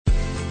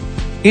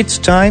It's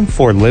time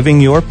for Living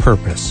Your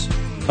Purpose,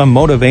 a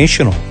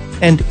motivational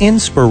and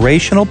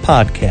inspirational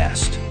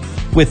podcast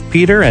with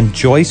Peter and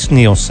Joyce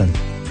Nielsen.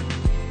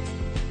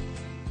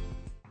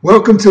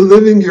 Welcome to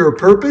Living Your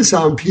Purpose.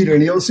 I'm Peter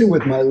Nielsen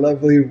with my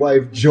lovely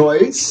wife,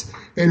 Joyce.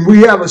 And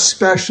we have a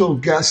special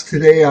guest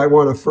today. I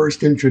want to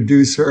first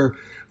introduce her,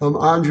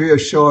 Andrea,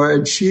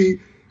 and she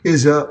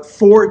is a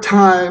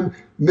 4-time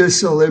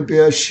Miss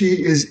Olympia.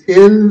 She is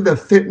in the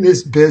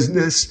fitness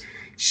business.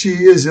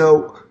 She is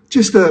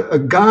just a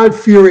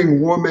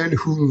God-fearing woman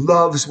who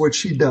loves what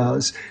she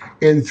does.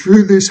 And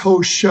through this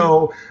whole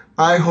show,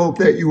 I hope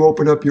that you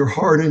open up your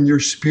heart and your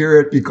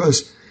spirit,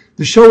 because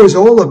the show is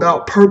all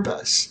about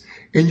purpose.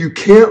 And you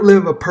can't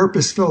live a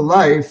purposeful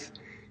life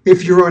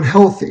if you're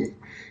unhealthy.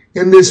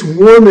 And this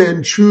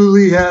woman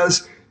truly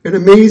has an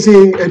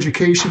amazing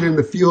education in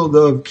the field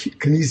of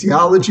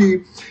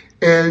kinesiology.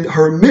 And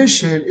her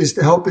mission is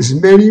to help as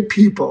many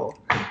people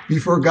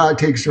before God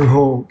takes her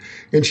home.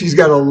 And she's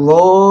got a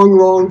long,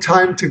 long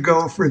time to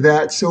go for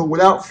that. So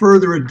without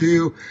further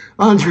ado,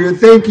 Andrea,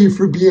 thank you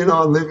for being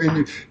on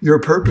Living Your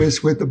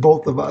Purpose with the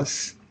both of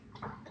us.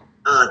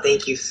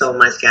 Thank you so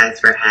much, guys,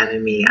 for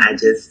having me. I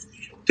just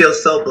feel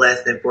so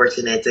blessed and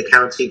fortunate to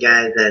count you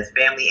guys as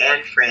family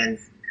and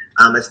friends,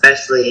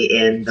 especially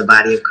in the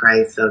body of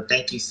Christ. So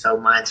thank you so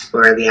much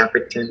for the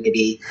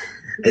opportunity.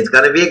 It's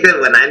going to be a good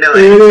one. I know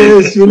it. It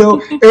is, and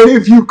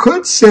if you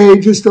could say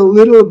just a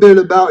little bit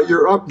about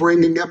your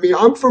upbringing. I mean,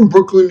 I'm from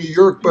Brooklyn, New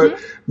York, but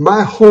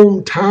my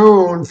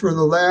hometown for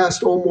the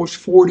last almost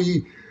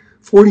 40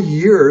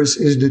 years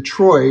is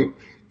Detroit.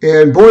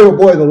 And boy, oh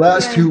boy, the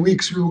last 2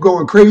 weeks we were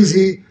going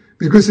crazy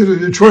because of the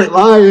Detroit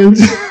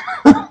Lions.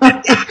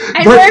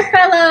 And we're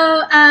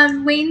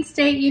fellow Wayne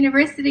State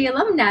University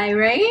alumni,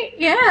 right?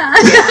 Yeah.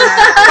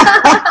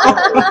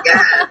 Oh,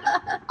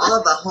 yeah.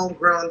 All the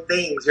homegrown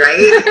things,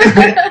 right?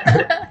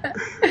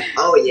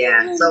 Oh,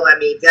 yeah. So, I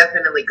mean,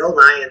 definitely go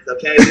Lions,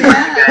 okay? We want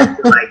you guys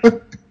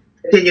to,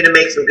 continue to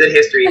make some good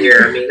history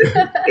here. I mean, this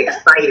is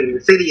exciting.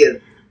 The city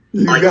is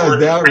got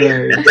that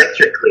right.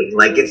 Electrically.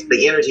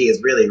 The energy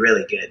is really,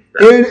 really good.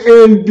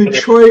 So. And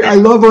Detroit, I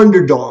love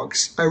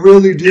underdogs. I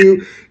really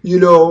do.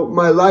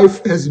 My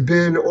life has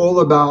been all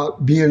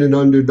about being an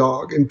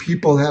underdog, and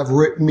people have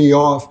written me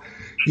off,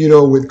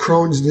 with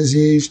Crohn's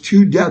disease,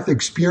 2 death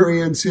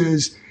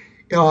experiences,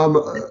 a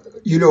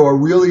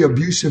really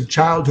abusive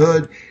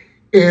childhood.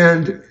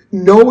 And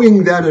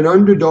knowing that an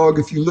underdog,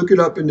 if you look it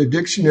up in the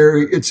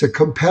dictionary, it's a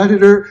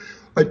competitor,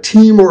 a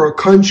team, or a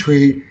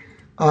country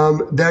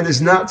that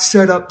is not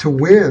set up to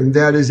win,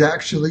 that is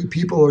actually,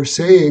 people are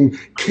saying,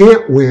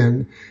 can't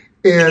win.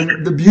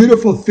 And the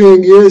beautiful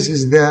thing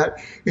is that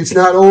it's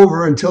not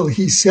over until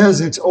he says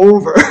it's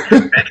over.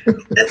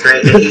 That's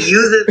right. And he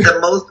uses the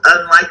most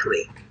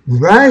unlikely.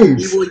 Right.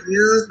 He will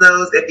use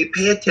those. If you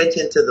pay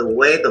attention to the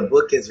way the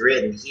book is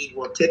written, he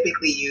will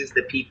typically use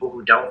the people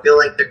who don't feel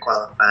like they're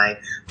qualified,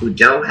 who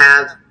don't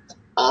have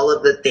all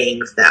of the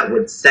things that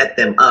would set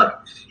them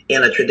up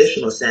in a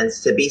traditional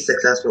sense to be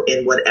successful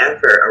in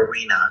whatever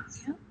arena,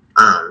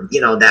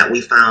 that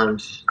we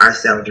found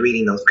ourselves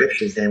reading those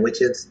scriptures in,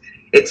 which is,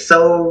 it's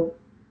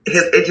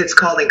his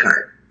calling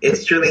card.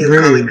 It's truly his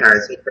calling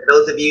card. So for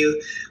those of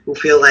you who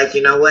feel like,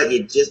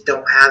 you just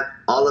don't have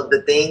all of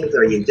the things,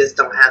 or you just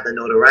don't have the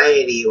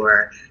notoriety,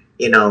 or,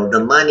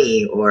 the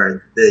money,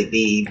 or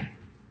the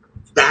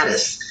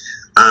status,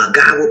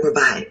 God will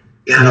provide.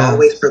 God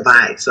always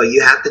provides. So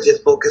you have to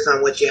just focus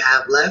on what you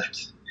have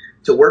left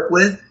to work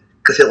with,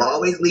 because he'll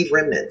always leave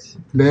remnants.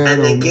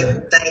 And then give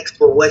him thanks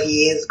for what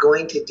he is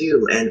going to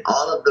do. And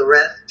all of the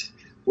rest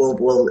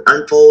will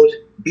unfold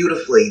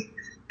beautifully,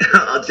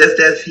 just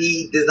as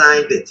he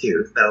designed it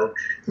to. So,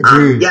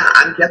 I'm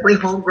definitely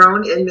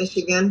homegrown in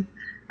Michigan.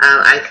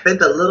 I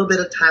spent a little bit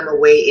of time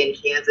away in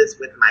Kansas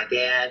with my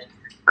dad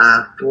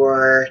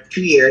for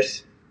 2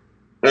 years.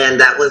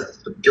 And that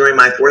was during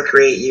my 4th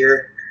grade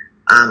year.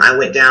 I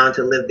went down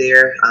to live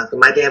there. So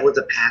my dad was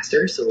a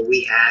pastor, so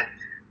we had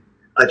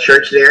a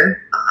church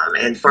there,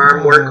 and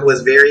farm work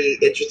was very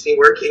interesting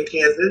work in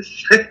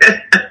Kansas.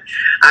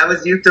 I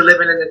was used to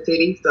living in the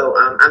city, so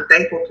I'm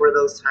thankful for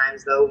those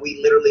times, though. We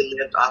literally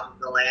lived off of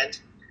the land,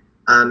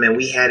 and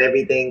we had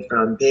everything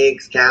from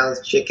pigs,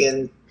 cows,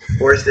 chickens,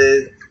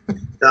 horses,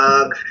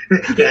 dogs,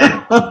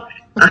 cats.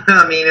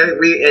 I mean,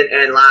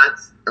 and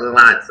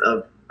lots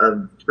of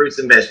fruits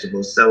and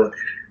vegetables. So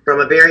from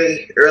a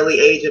very early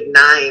age of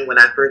 9, when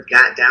I first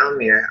got down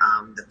there,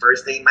 the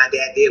first thing my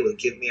dad did was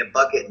give me a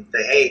bucket and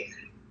say, hey,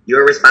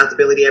 your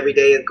responsibility every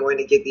day is going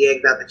to get the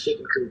eggs out the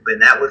chicken coop.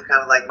 And that was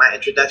kind of like my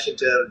introduction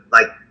to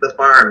the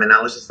farm. And I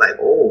was just like,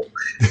 oh,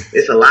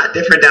 it's a lot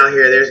different down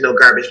here. There's no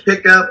garbage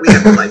pickup. We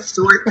have to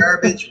sort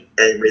garbage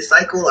and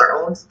recycle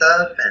our own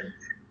stuff and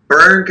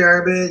burn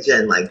garbage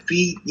and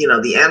feed,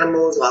 the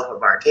animals off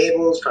of our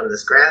tables from the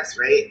scraps,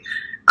 right?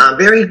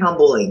 Very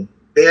humbling.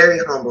 Very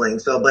humbling.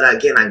 So, but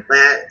again, I'm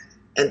glad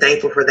and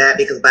thankful for that,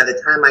 because by the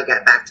time I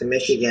got back to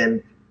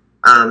Michigan,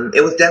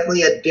 it was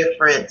definitely a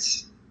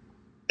different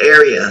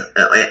area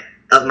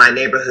of my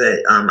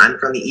neighborhood. I'm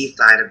from the east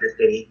side of the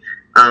city.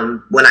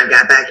 When I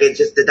got back,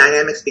 the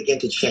dynamics began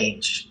to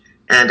change.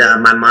 And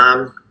my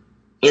mom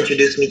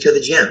introduced me to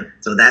the gym.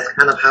 So that's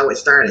kind of how it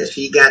started.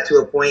 She got to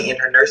a point in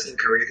her nursing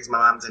career, because my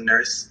mom's a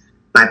nurse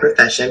by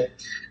profession,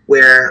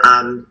 where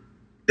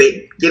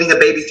getting a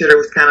babysitter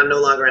was kind of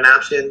no longer an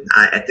option.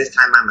 At this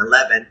time, I'm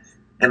 11.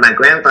 And my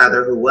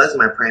grandfather, who was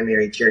my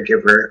primary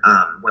caregiver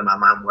when my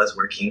mom was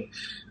working,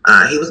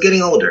 he was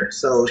getting older.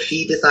 So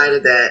she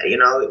decided that,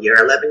 you're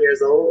 11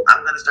 years old.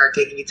 I'm going to start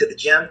taking you to the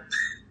gym,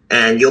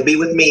 and you'll be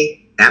with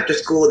me after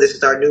school. This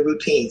is our new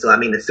routine. So,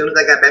 as soon as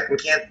I got back from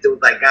Kansas, it was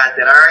like God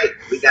said, all right,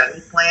 we got a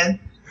new plan.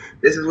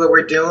 This is what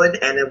we're doing.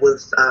 And it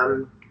was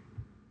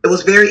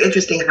very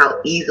interesting how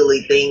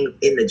easily things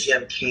in the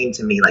gym came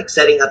to me, like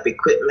setting up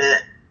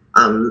equipment,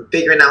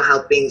 figuring out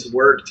how things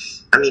worked.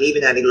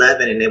 Even at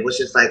 11, and it was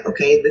just like,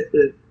 okay,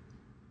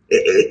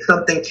 it's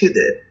something to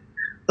this.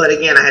 But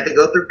again, I had to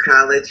go through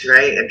college,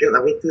 right? I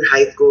went through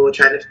high school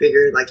trying to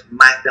figure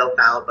myself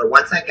out. But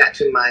once I got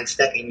to my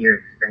second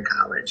year in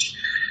college,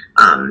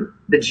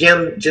 the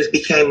gym just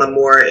became a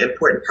more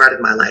important part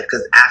of my life,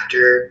 because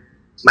after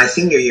my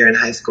senior year in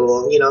high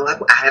school,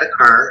 I had a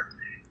car.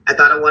 I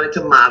thought I wanted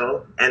to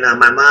model, and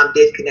my mom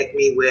did connect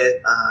me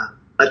with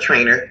a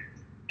trainer.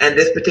 And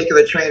this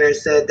particular trainer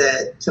said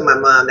that to my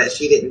mom that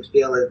she didn't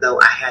feel as though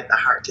I had the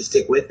heart to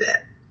stick with it.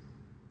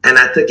 And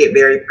I took it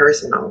very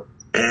personal.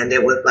 And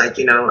it was like,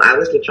 I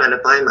was just trying to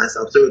find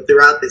myself. So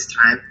throughout this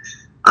time,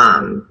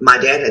 my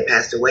dad had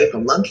passed away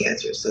from lung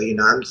cancer. So,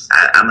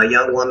 I'm a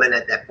young woman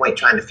at that point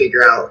trying to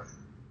figure out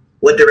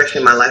what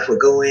direction my life would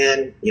go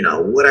in.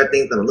 What are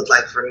things going to look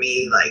like for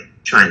me, like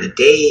trying to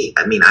date.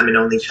 I'm an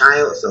only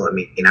child. So,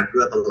 I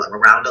grew up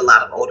around a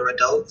lot of older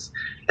adults.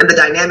 And the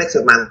dynamics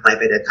of my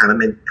life at that time,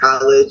 I'm in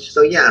college.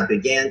 So, I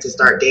began to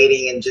start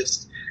dating and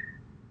just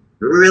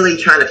really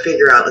trying to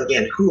figure out,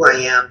 again, who I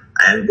am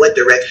and what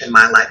direction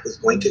my life was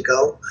going to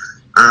go.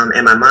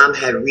 And my mom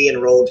had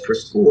re-enrolled for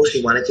school.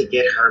 She wanted to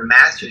get her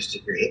master's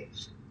degree.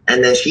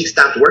 And then she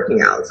stopped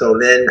working out. So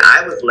then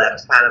I was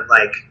left kind of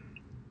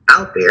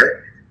out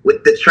there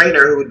with the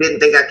trainer who didn't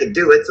think I could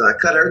do it. So I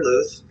cut her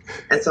loose.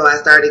 And so I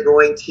started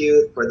going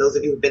to, for those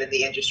of you who've been in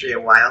the industry a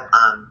while,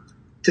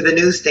 to the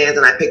newsstands,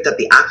 and I picked up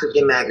the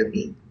Oxygen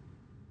magazine.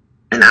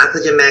 And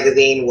Oxygen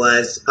magazine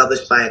was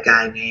published by a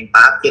guy named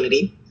Bob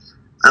Kennedy,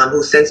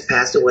 who since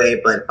passed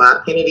away. But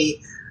Bob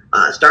Kennedy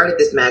started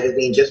this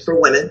magazine just for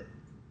women.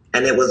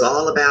 And it was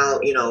all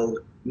about,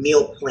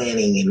 meal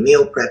planning and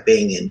meal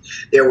prepping. And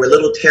there were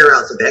little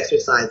tear-outs of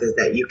exercises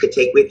that you could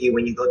take with you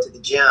when you go to the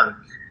gym.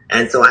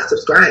 And so I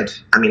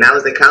subscribed. I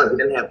was in college. We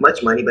didn't have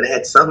much money, but I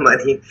had some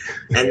money.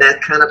 And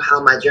that's kind of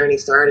how my journey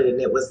started. And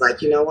it was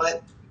like, you know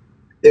what?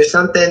 There's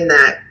something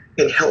that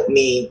can help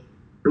me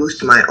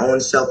boost my own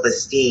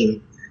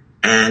self-esteem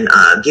and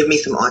give me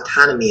some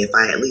autonomy if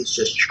I at least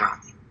just try.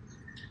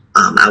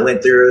 I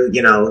went through,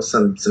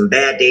 some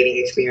bad dating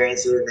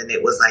experiences, and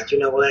it was like, you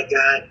know what,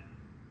 God?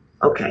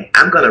 Okay,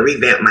 I'm going to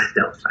revamp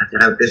myself. I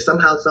said, there's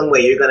somehow, some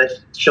way you're going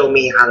to show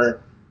me how to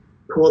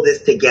pull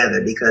this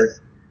together, because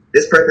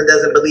this person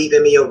doesn't believe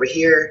in me over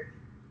here.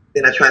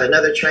 Then I tried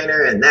another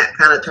trainer, and that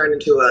kind of turned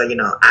into a,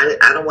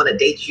 I don't want to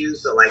date you,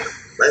 so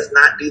let's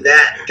not do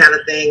that kind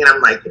of thing. And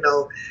I'm like,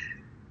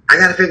 I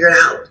got to figure it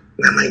out.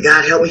 And I'm like,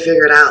 God, help me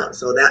figure it out.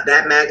 So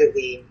that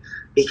magazine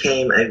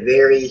became a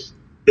very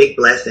big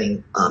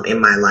blessing in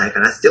my life.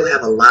 And I still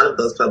have a lot of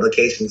those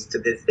publications to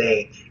this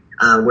day,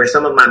 where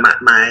some of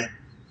my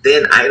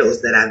then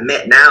idols that I've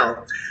met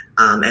now,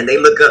 and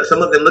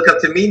some of them look up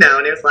to me now,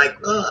 and it's like,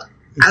 oh,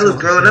 I was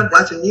growing up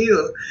watching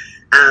you.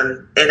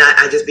 And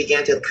I just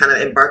began to kind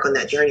of embark on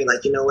that journey.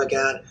 Like, you know what,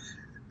 God,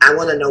 I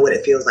want to know what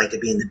it feels like to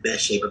be in the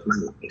best shape of my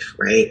life,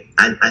 right?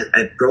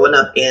 I growing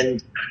up in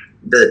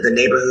the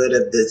neighborhood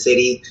of the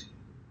city,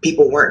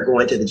 people weren't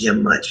going to the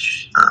gym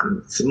much.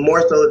 So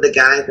more so the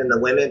guys than the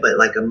women, but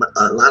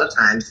a lot of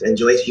times, and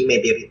Joyce, you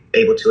may be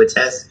able to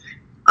attest,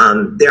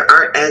 there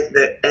aren't as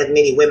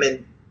many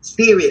women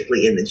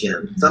seriously in the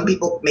gym. Some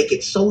people make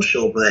it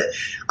social, but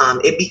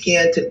it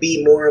began to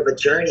be more of a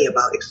journey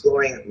about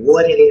exploring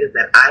what it is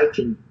that I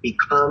can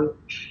become,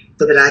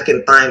 so that I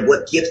can find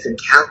what gifts and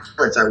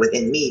talents are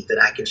within me, that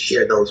I can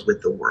share those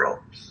with the world.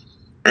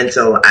 And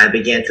so I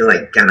began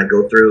to kind of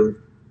go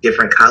through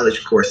different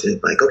college courses.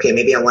 Like, okay,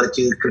 maybe I want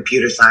to do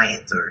computer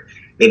science, or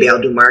maybe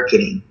I'll do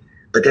marketing.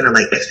 But then I'm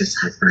like,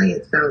 exercise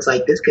science sounds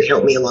like this could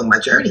help me along my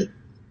journey.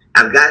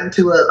 I've gotten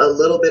to a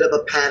little bit of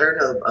a pattern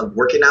of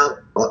working out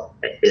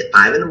at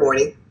 5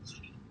 a.m,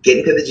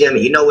 getting to the gym.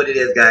 And you know what it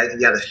is, guys. You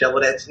got to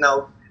shovel that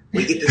snow.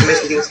 We get this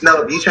Michigan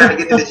snow. If you try to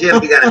get to the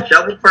gym, you got to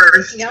shovel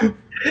first, yep,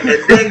 and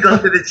then go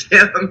to the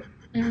gym.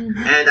 Mm-hmm.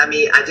 And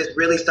I just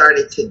really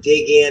started to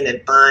dig in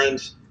and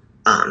find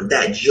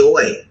that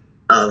joy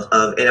of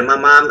and my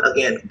mom,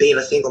 again, being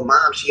a single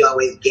mom, she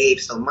always gave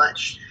so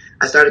much.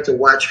 I started to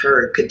watch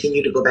her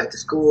continue to go back to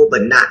school,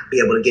 but not be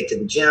able to get to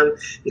the gym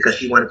because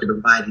she wanted to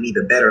provide an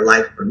even better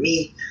life for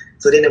me.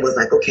 So then it was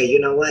like, okay, you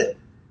know what?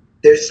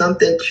 There's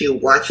something to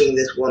watching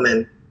this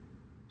woman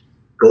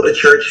go to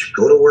church,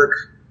 go to work,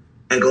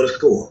 and go to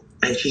school.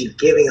 And she's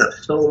giving up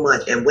so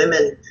much. And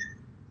women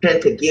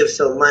tend to give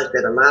so much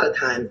that a lot of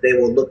times they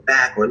will look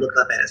back or look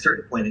up at a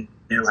certain point and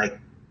they're like,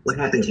 what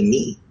happened to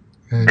me?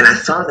 Right. And I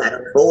saw that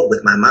unfold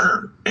with my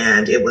mom.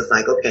 And it was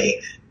like,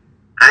 okay,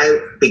 I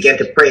began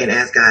to pray and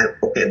ask God,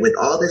 okay, with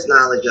all this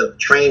knowledge of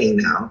training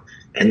now,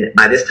 and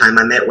by this time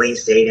I'm at Wayne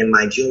State in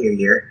my junior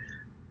year,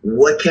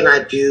 what can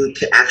I do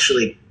to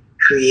actually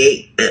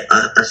create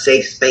a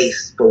safe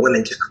space for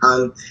women to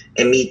come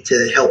and meet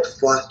to help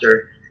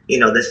foster,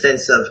 the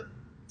sense of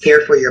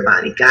care for your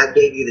body. God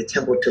gave you the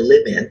temple to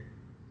live in,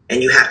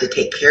 and you have to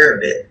take care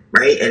of it,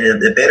 right?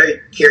 And the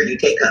better care you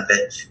take of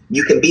it,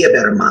 you can be a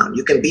better mom.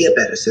 You can be a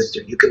better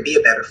sister. You can be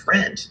a better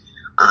friend.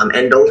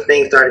 And those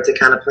things started to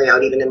kind of play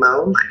out even in my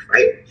own life,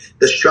 right?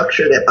 The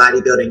structure that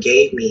bodybuilding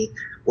gave me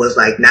was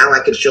like, now I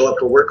can show up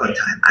for work on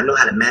time. I know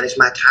how to manage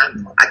my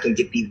time more. I can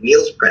get these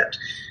meals prepped.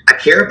 I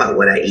care about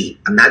what I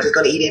eat. I'm not just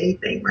going to eat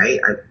anything, right?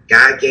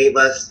 God gave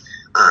us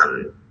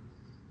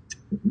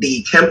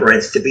the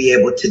temperance to be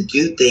able to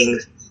do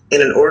things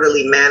in an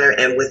orderly manner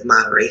and with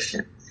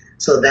moderation.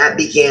 So that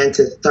began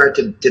to start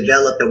to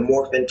develop and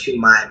morph into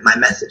my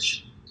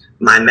message.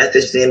 My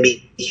message then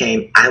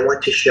became, I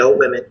want to show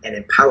women and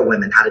empower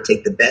women how to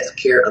take the best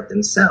care of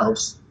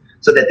themselves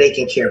so that they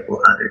can care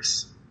for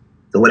others.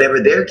 So whatever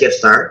their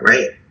gifts are,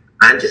 right?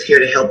 I'm just here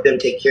to help them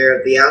take care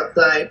of the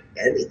outside,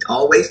 and it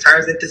always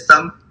turns into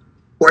some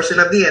portion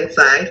of the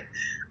inside.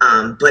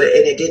 But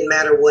it didn't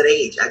matter what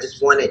age. I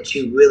just wanted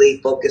to really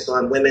focus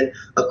on women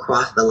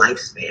across the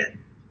lifespan.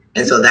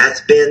 And so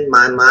that's been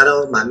my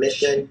motto, my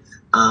mission.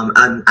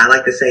 I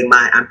like to say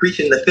I'm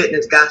preaching the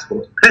fitness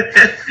gospel, but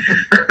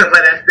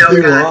I feel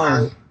You God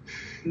are.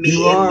 me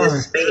You in are.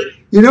 this space.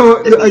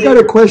 I got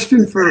a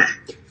question for you.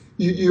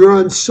 You're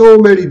on so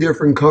many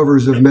different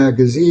covers of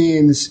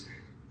magazines,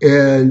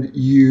 and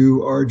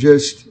you are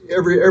just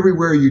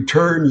everywhere you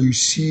turn, you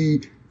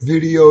see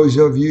videos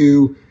of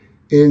you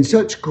in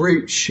such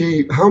great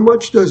shape. How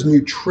much does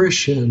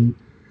nutrition?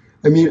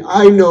 I mean,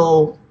 I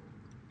know,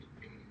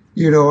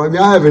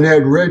 I haven't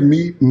had red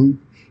meat in,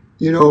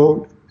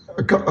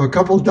 a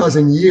couple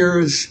dozen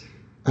years.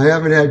 I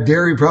haven't had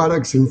dairy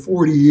products in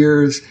 40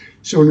 years.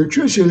 So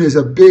nutrition is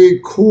a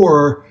big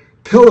core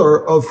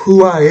pillar of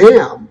who I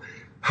am.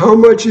 How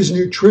much is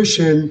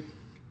nutrition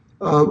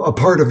a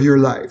part of your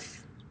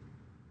life?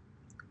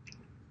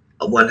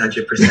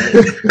 100%.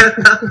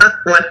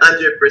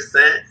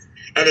 100%.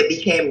 And it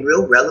became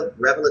real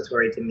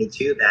revelatory to me,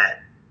 too,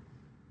 that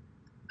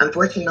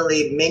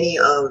unfortunately many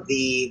of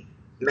the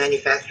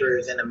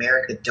manufacturers in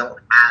America don't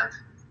have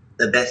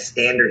the best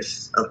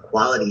standards of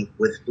quality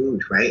with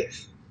food, right?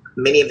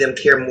 Many of them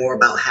care more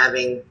about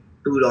having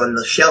food on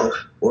the shelf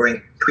or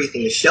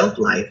increasing the shelf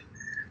life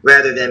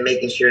rather than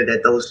making sure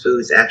that those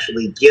foods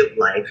actually give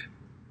life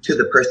to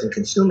the person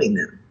consuming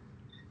them.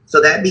 So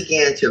that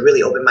began to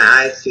really open my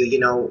eyes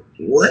to,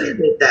 what is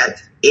it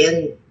that's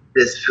in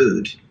this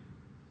food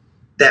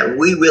that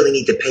we really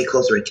need to pay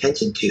closer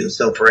attention to?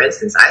 So, for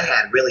instance, I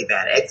had really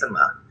bad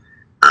eczema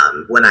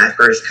when I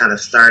first kind of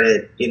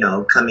started,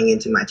 coming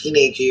into my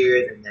teenage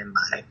years and then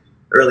my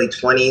early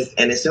 20s.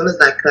 And as soon as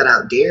I cut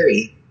out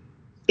dairy,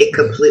 it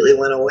completely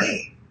went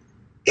away.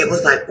 It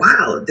was like,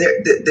 wow,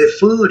 the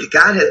food,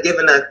 God has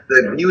given us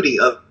the beauty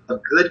of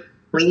good,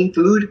 clean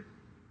food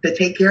to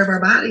take care of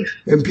our bodies.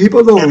 And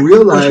people don't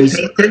realize,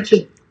 pay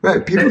attention.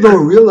 Right? People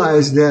don't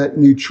realize that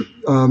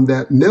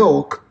that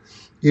milk,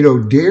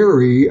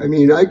 dairy. I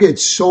mean, I get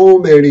so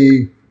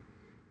many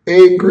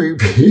angry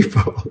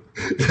people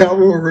that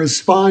will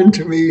respond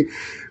to me,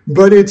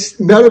 but it's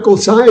medical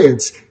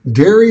science.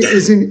 Dairy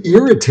is an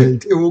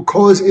irritant. It will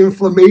cause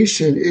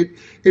inflammation.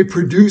 It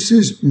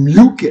produces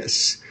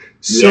mucus.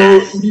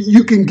 So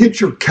you can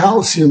get your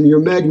calcium, your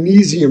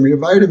magnesium, your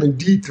vitamin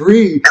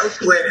D3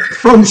 elsewhere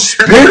from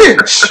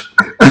spinach.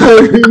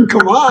 I mean,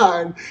 come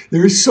on.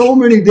 There's so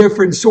many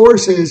different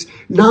sources.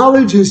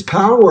 Knowledge is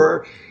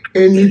power.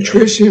 And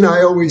nutrition,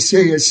 I always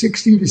say, is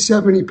 60 to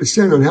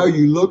 70% on how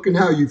you look and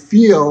how you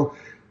feel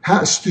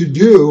has to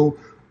do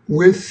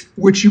with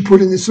what you put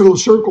in this little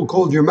circle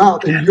called your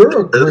mouth. And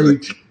you're a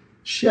great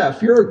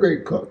chef. You're a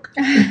great cook.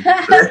 He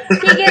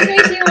gives me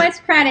too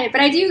much credit,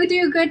 but I do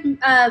good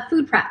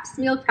food preps,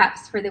 meal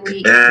preps for the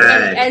week.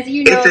 And as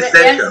you know,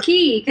 that's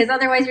key, because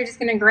otherwise you're just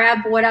going to grab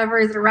whatever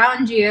is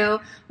around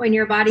you when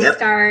your body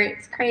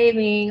starts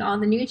craving all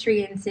the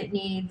nutrients it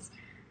needs.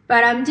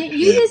 But you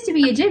used to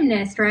be a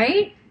gymnast,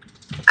 right?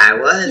 I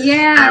was.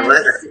 Yeah. I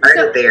was. I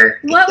started there.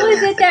 What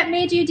was it that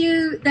made you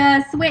do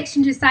the switch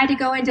and decide to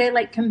go into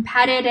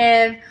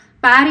competitive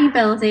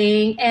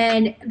bodybuilding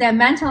and the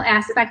mental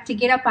aspect to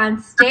get up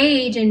on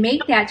stage and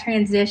make that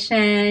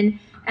transition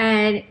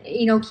and,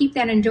 keep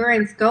that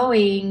endurance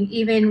going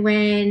even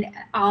when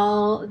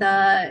all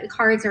the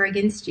cards are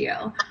against you?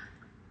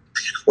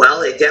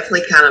 Well, it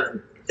definitely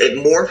it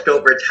morphed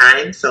over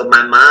time. So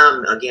my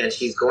mom, again,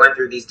 she's going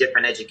through these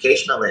different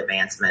educational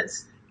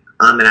advancements.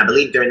 And I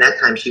believe during that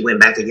time she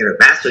went back to get her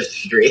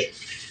bachelor's degree.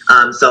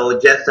 So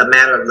just a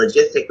matter of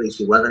logistically,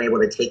 she wasn't able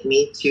to take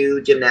me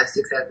to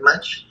gymnastics as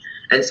much.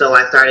 And so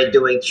I started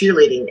doing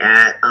cheerleading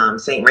at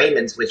St.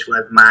 Raymond's, which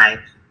was my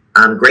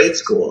grade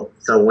school.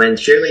 So when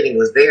cheerleading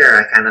was there,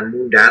 I kind of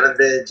moved out of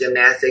the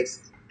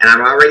gymnastics, and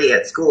I'm already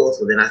at school.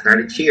 So then I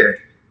started cheer.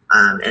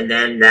 And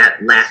then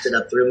that lasted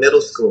up through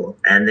middle school.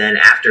 And then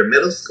after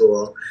middle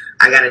school,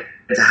 I got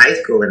into high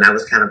school and I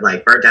was kind of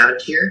like burnt out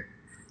of cheer.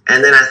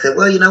 And then I said,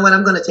 well, you know what?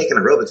 I'm going to take an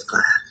aerobics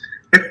class.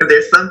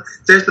 there's some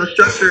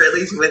structure at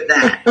least with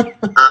that.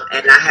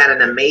 And I had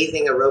an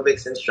amazing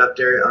aerobics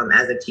instructor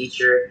as a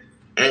teacher.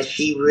 And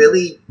she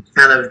really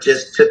kind of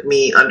just took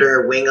me under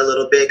her wing a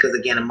little bit because,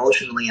 again,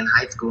 emotionally in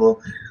high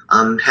school,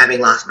 having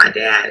lost my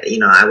dad,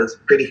 I was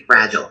pretty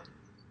fragile.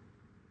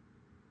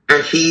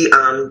 And she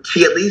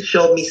at least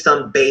showed me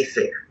some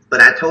basics.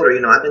 But I told her,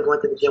 I've been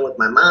going to the gym with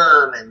my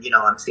mom and,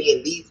 I'm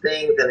seeing these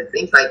things. And it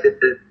seems like this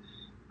is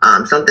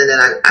something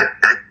that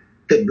I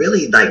could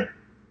really like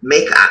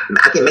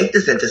I can make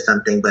this into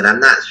something, but I'm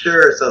not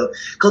sure. So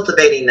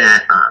cultivating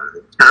that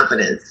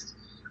confidence,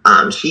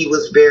 she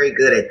was very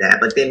good at that.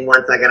 But then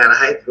once I got out of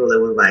high school,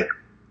 it was like,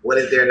 what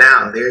is there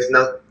now? There's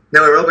no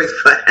aerobics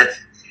class.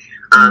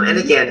 And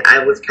again,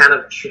 I was kind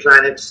of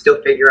trying to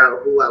still figure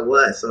out who I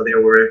was. So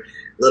there were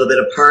a little bit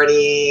of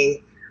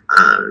partying,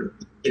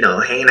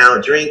 hanging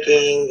out,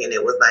 drinking. And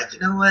it was like, you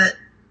know what?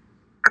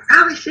 I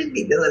probably shouldn't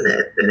be doing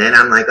this. And then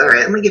I'm like, all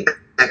right, I'm going to get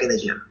back in the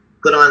gym.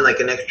 Put on like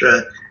an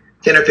extra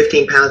 10 or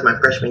 15 pounds my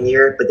freshman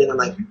year. But then I'm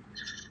like,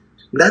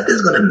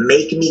 nothing's going to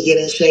make me get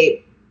in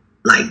shape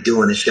like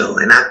doing a show.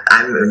 And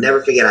I'll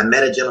never forget, I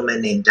met a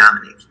gentleman named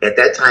Dominic. At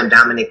that time,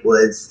 Dominic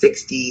was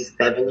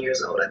 67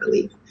 years old, I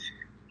believe.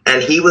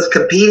 And he was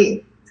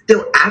competing,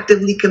 still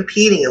actively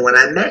competing. And when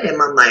I met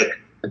him, I'm like,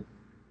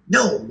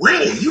 no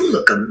way, you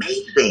look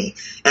amazing.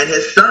 And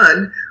his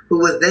son, who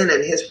was then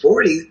in his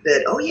 40s,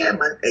 said, oh yeah,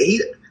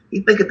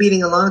 he's been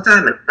competing a long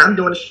time and I'm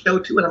doing a show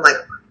too. And I'm like,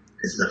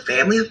 this is a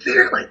family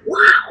affair? Like,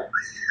 wow.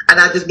 And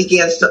I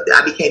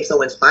became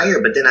so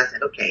inspired. But then I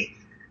said, okay,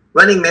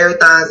 running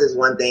marathons is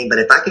one thing, but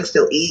if I can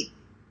still eat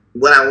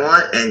what I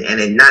want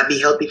and it not be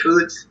healthy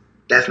foods,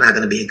 that's not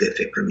going to be a good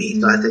fit for me.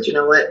 Mm-hmm. So I said, you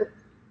know what?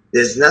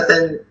 There's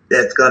nothing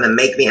that's going to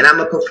make me, and I'm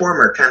a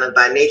performer kind of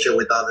by nature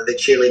with all of the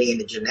cheerleading and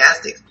the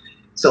gymnastics.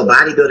 So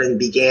bodybuilding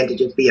began to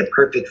just be a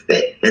perfect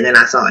fit. And then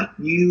I saw a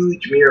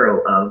huge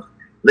mural of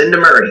Linda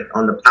Murray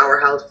on the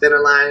Powerhouse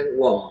Centerline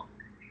wall.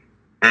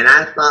 And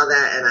I saw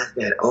that and I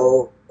said,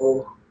 oh,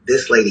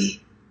 this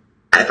lady,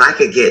 if I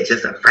could get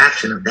just a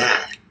fraction of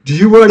that. Do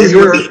you want to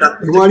hear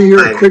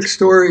a quick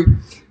story?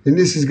 And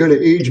this is going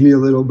to age me a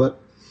little, but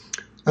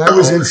I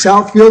was in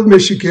Southfield,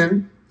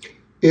 Michigan,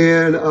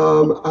 and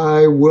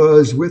I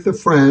was with a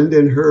friend,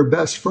 and her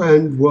best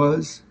friend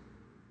was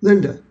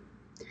Linda.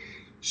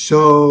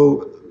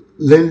 So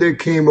Linda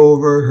came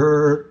over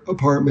her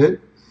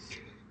apartment,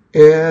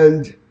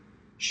 and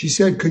she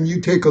said, can you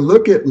take a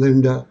look at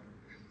Linda?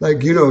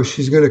 Like,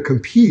 she's going to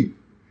compete.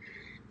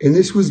 And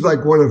this was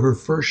like one of her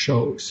first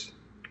shows.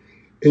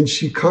 And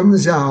she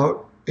comes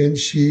out and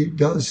she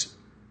does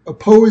a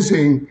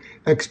posing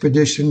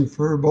expedition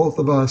for both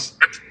of us.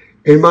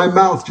 And my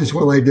mouth just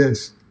went like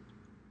this.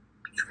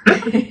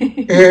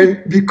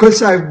 And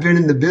because I've been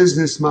in the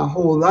business my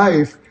whole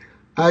life,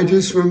 I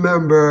just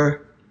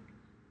remember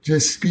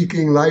just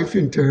speaking life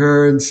into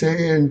her and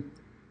saying,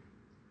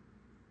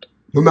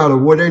 no matter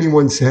what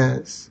anyone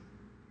says,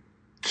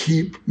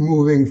 keep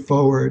moving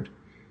forward.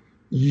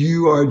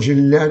 You are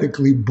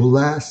genetically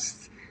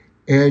blessed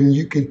and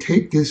you can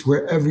take this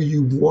wherever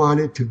you want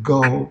it to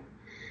go.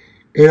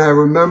 And I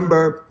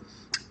remember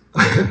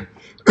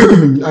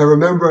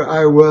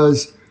I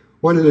was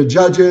one of the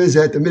judges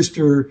at the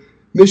Mr.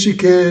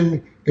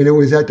 Michigan, and it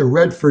was at the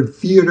Redford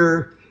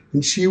Theater.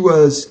 And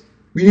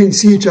we didn't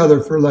see each other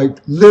for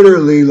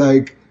literally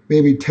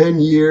maybe 10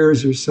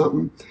 years or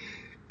something.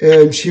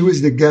 And she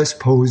was the guest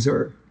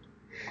poser.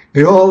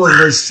 And all of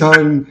a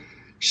sudden,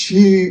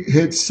 she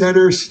hit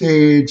center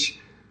stage,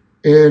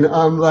 and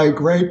I'm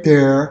right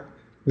there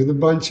with a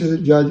bunch of the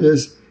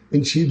judges,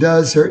 and she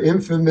does her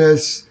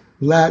infamous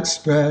lat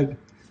spread,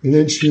 and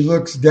then she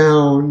looks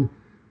down,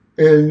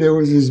 and there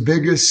was this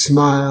biggest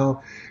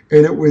smile,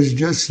 and it was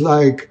just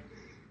like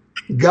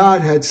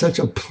God had such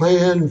a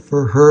plan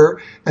for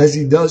her as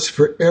he does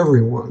for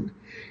everyone.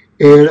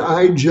 And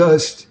I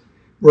just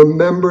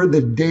remember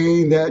the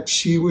day that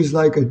she was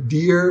like a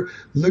deer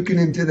looking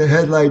into the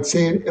headlights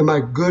saying, am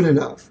I good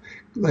enough?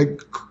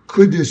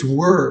 Could this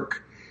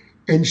work?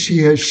 And she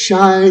has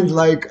shined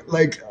like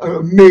an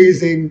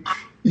amazing,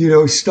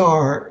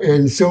 star.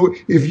 And so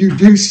if you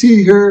do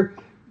see her,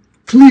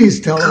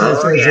 please tell her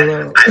I said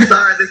hello. I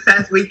saw her this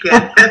past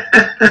weekend.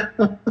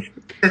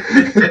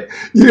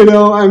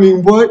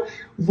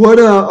 What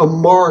a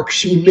mark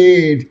she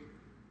made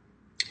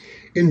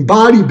in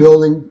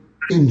bodybuilding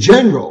in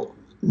general,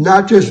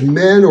 not just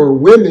men or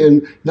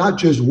women, not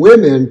just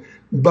women,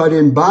 but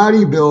in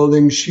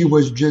bodybuilding, she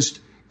was just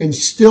and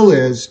still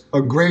is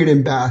a great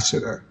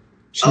ambassador.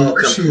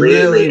 Completely. She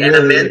really, and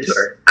really a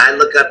mentor. I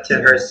look up to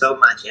her so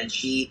much. And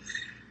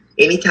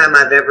anytime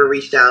I've ever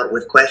reached out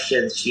with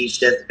questions, she's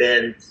just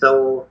been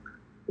so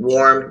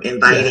warm,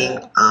 inviting,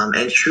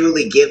 and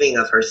truly giving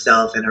of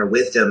herself and her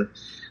wisdom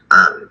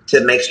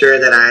to make sure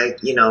that I,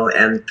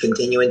 am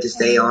continuing to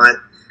stay on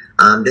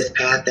this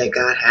path that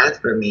God has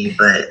for me.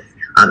 But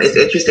it's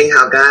interesting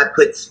how God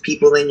puts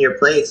people in your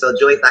place. So,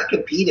 Joyce, I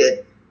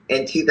competed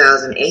in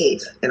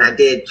 2008, and I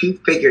did 2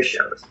 figure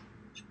shows.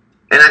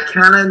 And I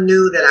kind of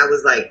knew that I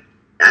was like,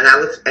 and I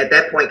was at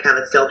that point kind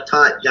of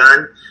self-taught.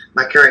 John,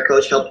 my current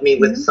coach, helped me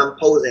with some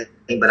posing,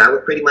 but I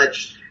was pretty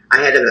much,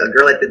 I had a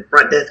girl at the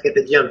front desk at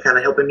the gym kind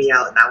of helping me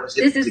out, and I was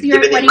just This is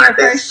one of your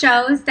first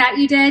shows that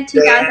you did,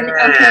 2000?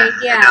 Yeah. Okay,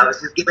 yeah. And I was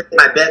just giving it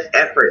my best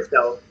effort.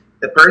 So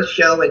the first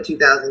show in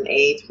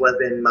 2008 was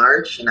in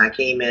March, and I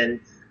came in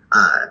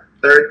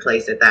 3rd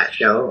place at that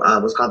show.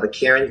 It was called the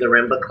Karen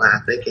Zaremba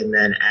Classic, and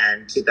then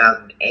in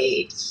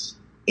 2008,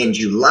 in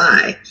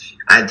July,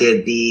 I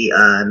did the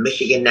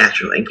Michigan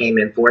Natural and came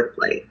in 4th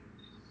place.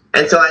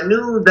 And so I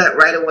knew that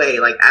right away,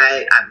 like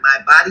my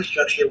body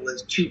structure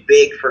was too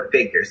big for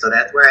figure. So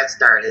that's where I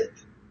started,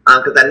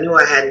 because I knew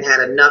I hadn't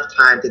had enough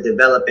time to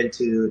develop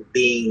into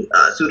being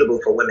suitable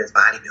for women's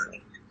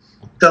bodybuilding.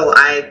 So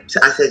I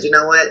said, you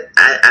know what?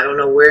 I don't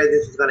know where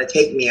this is going to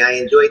take me. I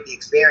enjoyed the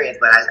experience,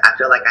 but I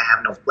feel like I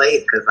have no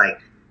place because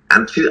like I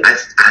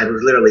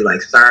was literally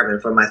like starving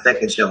for my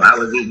second show. I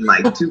was eating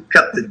like 2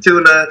 cups of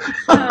tuna,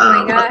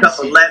 a cup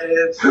of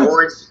lettuce,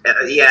 orange,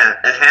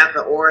 a half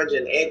an orange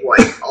and egg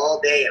white all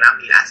day. And I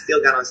mean, I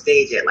still got on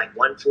stage at like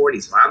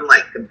 140. So I'm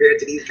like, compared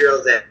to these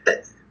girls at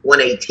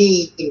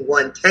 118,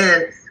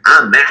 110,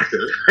 I'm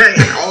massive, right?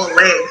 All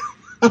legs.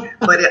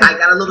 But I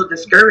got a little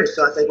discouraged.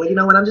 So I said, well, you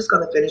know what? I'm just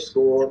going to finish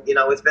school. You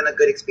know, it's been a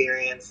good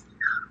experience.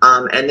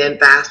 And then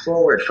fast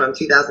forward from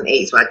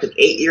 2008. So I took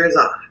 8 years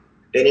off,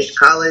 finished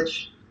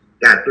college,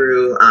 got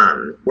through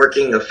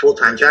working a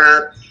full-time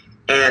job,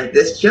 and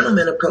this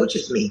gentleman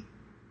approaches me,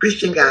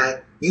 Christian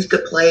guy, used to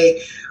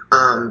play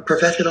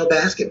professional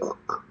basketball.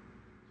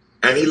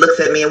 And he looks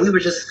at me, and we were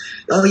just,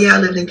 oh, yeah, I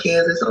lived in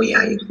Kansas. Oh, yeah,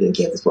 I lived in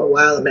Kansas for a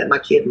while. I met my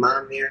kid's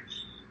mom there.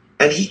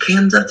 And he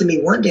comes up to me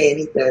one day, and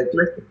he says,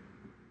 listen,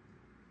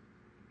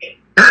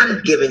 God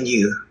has given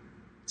you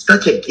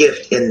such a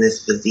gift in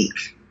this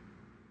physique,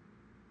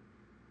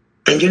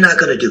 and you're not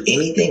going to do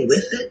anything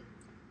with it?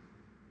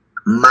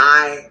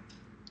 My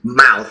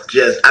mouth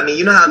just, I mean,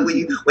 you know how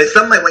when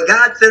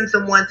God sends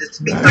someone to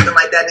speak something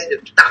like that, they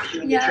just stop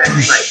you in your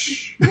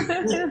tracks,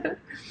 like,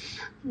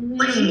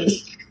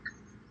 wait.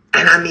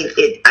 And I mean,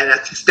 and I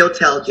still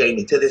tell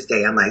Jamie to this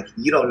day, I'm like,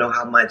 you don't know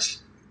how much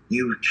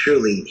you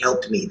truly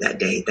helped me that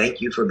day. Thank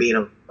you for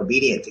being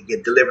obedient to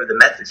deliver the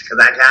message, because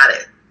I got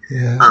it.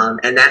 Yeah.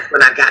 And that's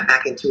when I got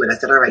back into it. I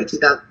said, all right,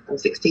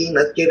 2016,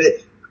 let's give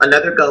it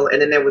another go.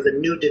 And then there was a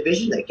new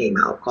division that came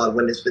out called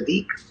Women's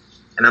Physique.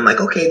 And I'm like,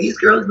 okay, these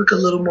girls look a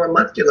little more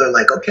muscular.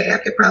 Like, okay, I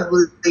could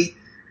probably,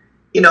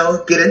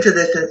 get into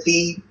this and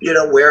see,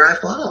 where I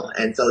fall.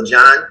 And so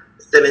John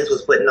Simmons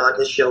was putting on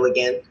his show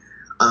again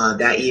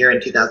that year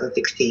in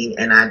 2016.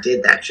 And I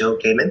did that show,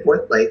 came in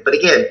 4th place. But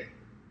again,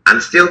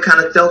 I'm still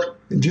kind of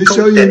just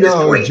so you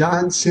know,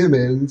 John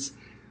Simmons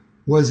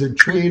was a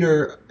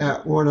trainer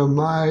at one of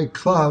my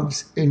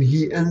clubs. And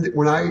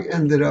when I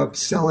ended up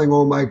selling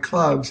all my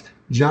clubs,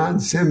 John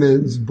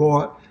Simmons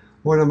bought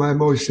one of my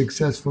most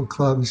successful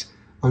clubs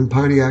on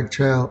Pontiac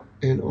Trail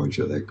in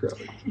Orchard Lake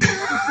Road.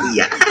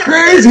 Yeah.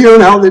 Crazy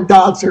on how the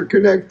dots are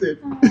connected.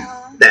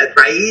 That's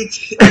right.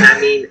 And I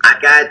mean, I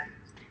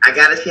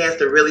got a chance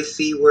to really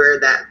see where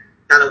that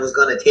kind of was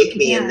going to take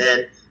me. Yeah. And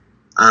then,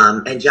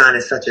 and John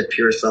is such a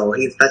pure soul.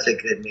 He's such a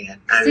good man.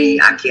 I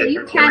mean, I can't.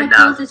 You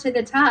catapulted to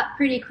the top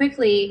pretty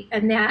quickly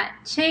in that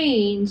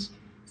change.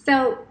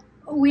 So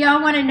we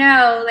all want to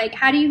know, like,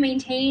 how do you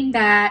maintain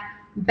that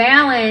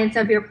balance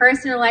of your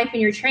personal life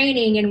and your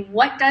training, and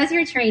what does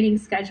your training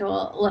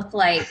schedule look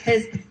like?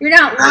 Because you're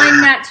not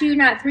 1, not 2,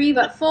 not 3,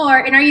 but 4,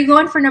 and are you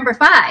going for number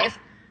 5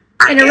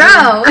 in a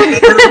row? That's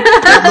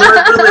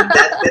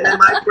been in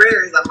my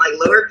prayers. I'm like,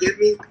 Lord, give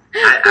me,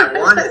 I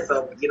want it,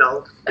 so,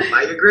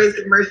 by your grace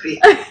and mercy.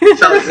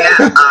 So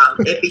yeah,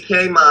 it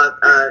became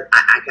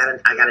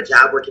I got a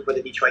job working for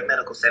the Detroit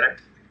Medical Center.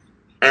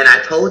 And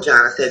I told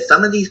John, I said,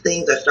 some of these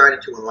things are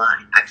starting to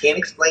align. I can't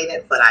explain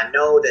it, but I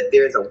know that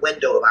there's a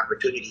window of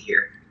opportunity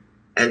here.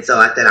 And so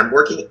I said, I'm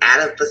working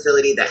at a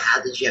facility that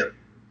has a gym.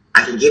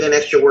 I can get in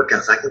extra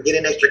workouts. I can get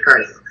in extra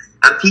cardio.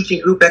 I'm teaching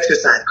group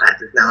exercise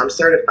classes now. I'm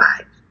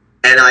certified.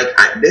 And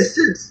this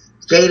is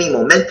gaining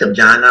momentum,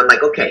 John. And I'm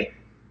like, okay,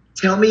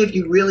 tell me if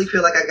you really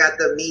feel like I got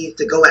the means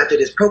to go after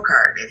this pro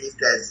card. And he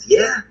says,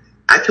 yeah,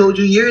 I told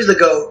you years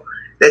ago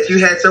that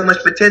you had so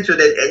much potential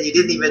and you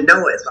didn't even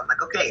know it. So I'm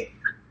like, okay.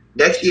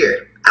 Next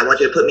year, I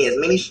want you to put me as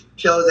many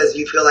shows as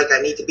you feel like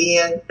I need to be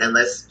in, and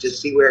let's just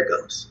see where it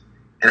goes.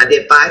 And I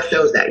did 5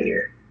 shows that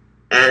year,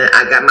 and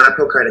I got my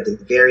pro card at the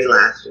very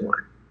last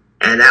one.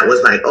 And that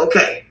was like,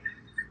 okay,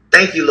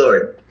 thank you,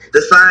 Lord.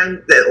 The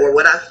sign or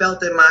what I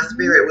felt in my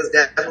spirit was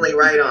definitely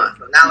right on.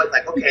 So now it's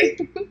like, okay,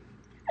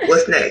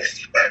 what's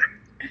next?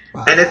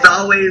 Wow. And it's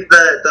always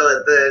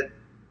the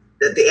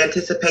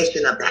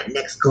anticipation of that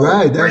next goal.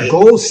 Right, that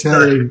goal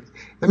setting.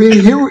 I mean,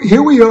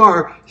 here we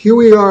are,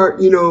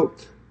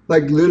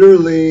 like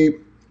literally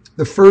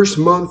the first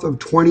month of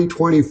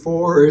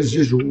 2024 is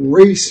just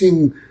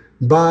racing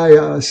by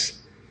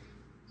us.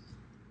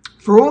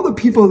 For all the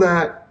people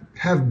that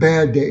have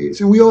bad days,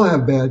 and we all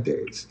have bad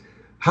days,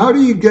 how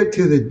do you get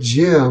to the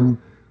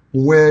gym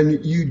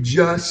when you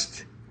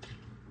just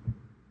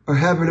are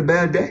having a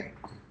bad day?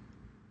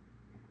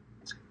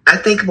 I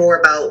think more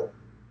about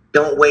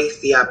don't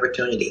waste the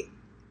opportunity.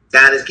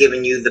 God has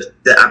given you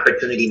the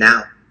opportunity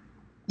now.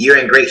 You're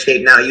in great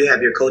shape now. You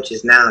have your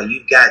coaches now.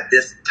 You've got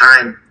this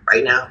time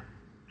right now.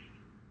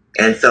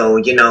 And so,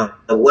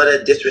 what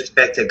a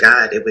disrespect to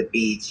God it would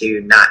be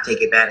to not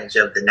take advantage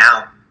of the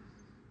now.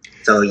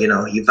 So,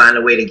 you find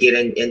a way to get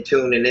in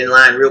tune and in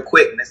line real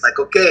quick. And it's like,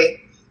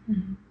 okay,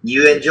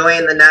 you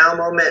enjoying the now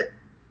moment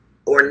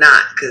or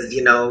not? Because,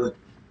 in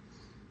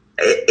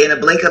a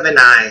blink of an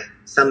eye,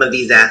 some of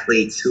these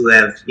athletes who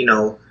have,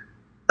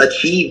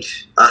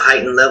 achieved a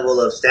heightened level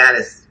of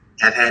status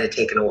have had it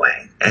taken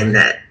away. And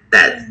that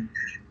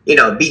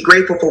be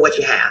grateful for what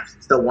you have.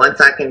 So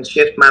once I can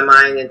shift my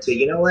mind into,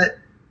 what?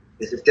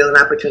 This is still an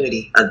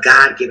opportunity, a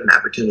God-given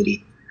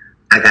opportunity.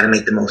 I got to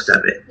make the most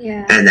of it.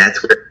 Yeah. And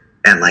that's where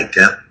I'm like,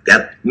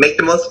 make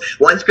the most.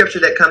 One scripture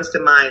that comes to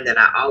mind that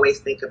I always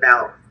think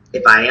about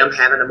if I am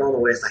having a moment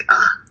where it's like,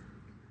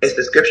 it's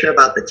the scripture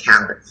about the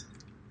talents,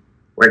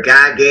 where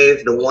God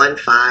gave the 1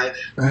 5,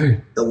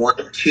 right, the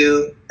 1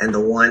 2, and the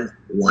 1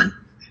 1.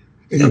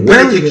 And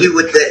what did you do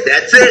with that?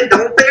 That's it.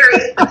 Don't bury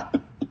it.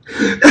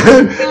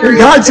 And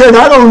God said,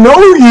 I don't know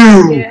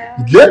you.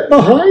 Yeah. Get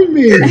behind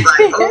me. It's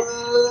like,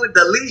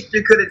 the least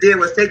you could have did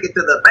was take it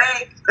to the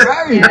bank.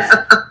 Right.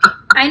 Yeah.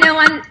 I know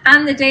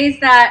on the days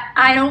that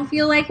I don't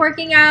feel like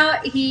working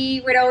out,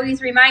 he would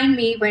always remind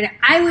me when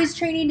I was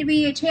training to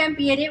be a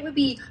champion, it would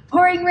be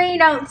pouring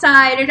rain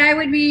outside and I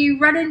would be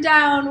running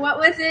down,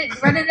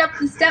 running up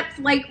the steps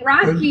like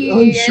Rocky.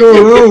 I'm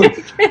sure.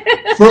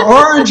 For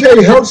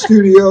R&J Health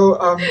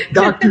Studio,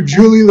 Dr.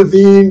 Julie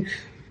Levine,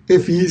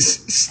 if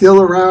he's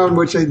still around,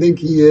 which I think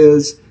he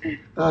is,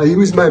 he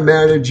was my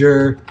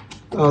manager,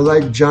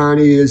 like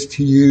Johnny is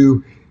to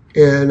you.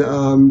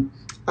 And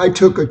I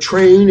took a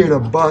train and a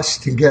bus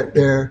to get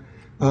there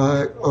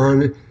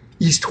on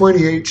East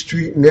 28th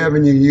Street and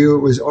Avenue U.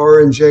 It was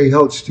R&J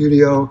Health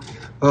Studio.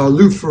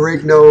 Lou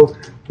Ferrigno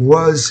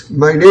was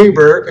my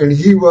neighbor, and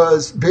he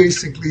was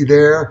basically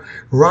there.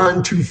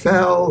 Ron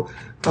Tufel,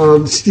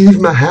 Steve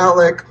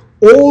Mahalik,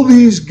 all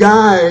these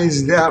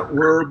guys that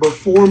were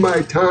before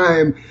my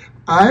time,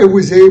 I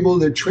was able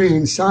to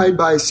train side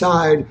by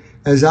side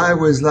as I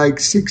was like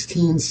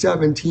 16,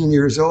 17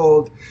 years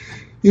old.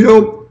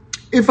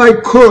 If I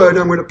could,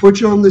 I'm going to put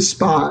you on the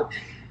spot,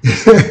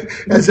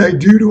 as I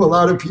do to a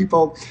lot of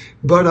people,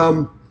 but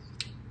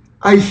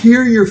I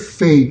hear your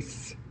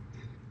faith,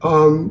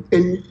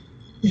 and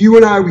you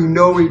and I, we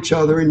know each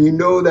other, and you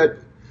know that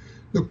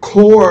the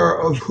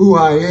core of who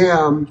I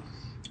am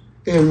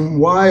and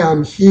why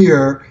I'm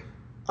here,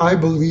 I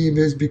believe,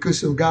 is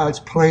because of God's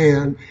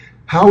plan.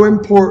 How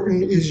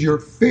important is your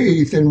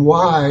faith and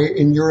why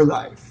in your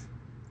life?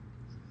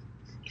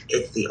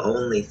 It's the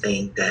only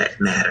thing that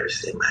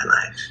matters in my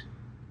life.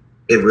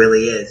 It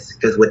really is.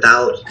 Because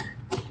without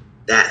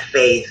that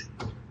faith,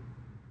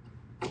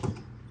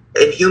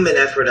 in human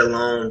effort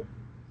alone,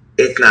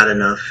 it's not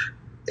enough.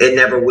 It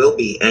never will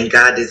be. And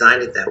God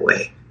designed it that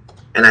way.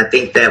 And I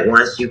think that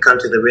once you come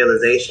to the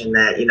realization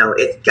that,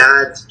 it's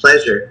God's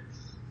pleasure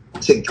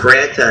to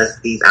grant us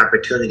these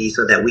opportunities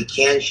so that we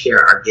can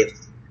share our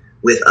gifts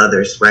with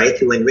others, right?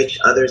 To enrich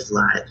others'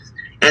 lives.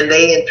 And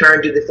they in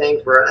turn do the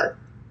same for us.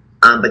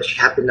 But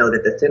you have to know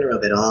that the center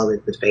of it all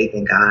is the faith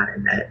in God,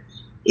 and that,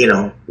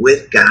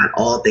 with God,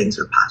 all things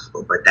are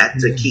possible. But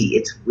that's the key.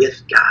 It's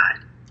with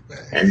God.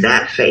 And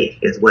that faith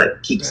is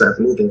what keeps us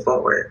moving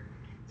forward.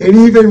 And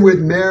even with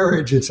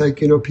marriage, it's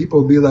like,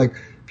 people be like,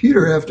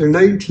 Peter, after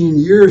 19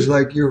 years,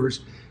 like you're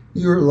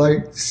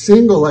like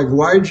single, like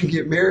why did you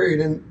get married?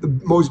 And the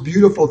most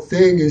beautiful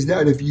thing is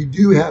that if you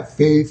do have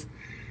faith,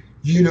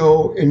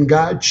 and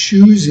God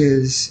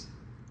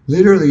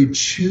literally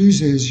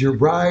chooses your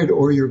bride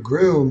or your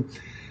groom,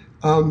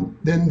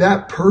 then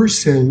that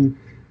person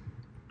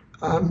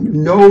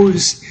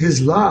knows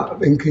his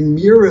love and can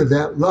mirror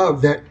that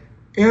love that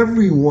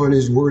everyone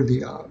is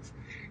worthy of.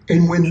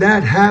 And when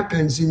that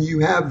happens and you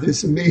have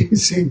this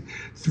amazing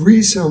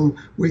threesome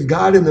with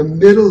God in the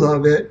middle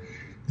of it,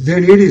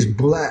 then it is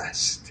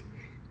blessed.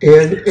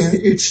 And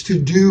it's to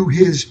do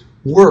his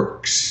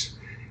works.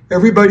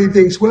 Everybody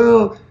thinks,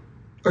 well,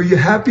 are you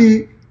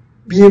happy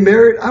being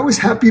married? I was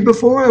happy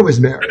before I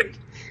was married.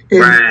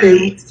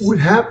 And what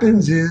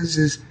happens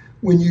is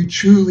when you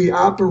truly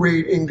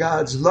operate in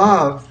God's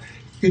love,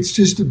 it's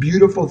just a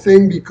beautiful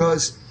thing,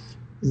 because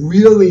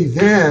really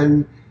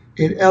then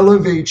it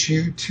elevates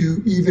you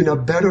to even a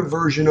better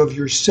version of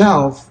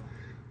yourself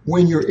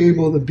when you're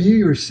able to be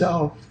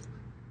yourself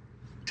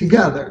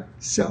together.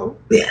 So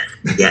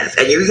yes.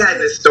 And you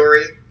guys'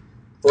 story,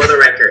 for the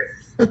record,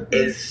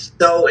 is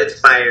so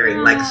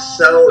inspiring,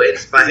 so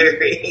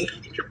inspiring.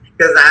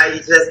 Because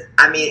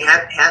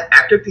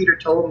after Peter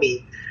told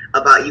me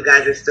about you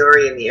guys'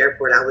 story in the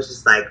airport, I was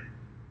just like,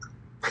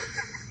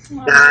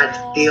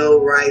 God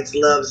still writes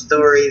love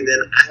stories,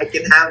 and I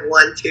can have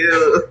one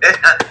too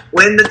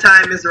when the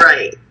time is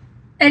right.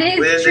 It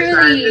is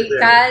truly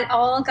God,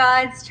 all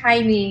God's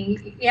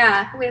timing.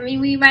 Yeah,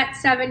 we met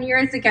 7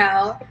 years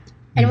ago,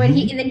 And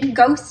and then he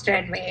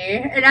ghosted me,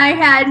 and I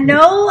had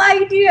no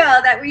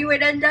idea that we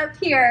would end up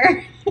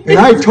here. And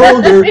I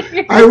told her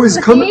I was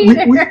coming.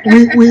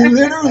 We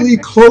literally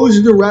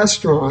closed the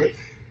restaurant,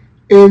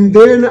 and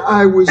then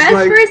I was Best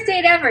like, first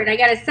date ever. And I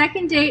got a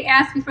second date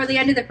asked before the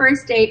end of the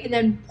first date, and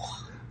then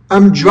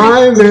I'm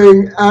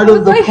driving out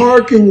of the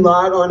parking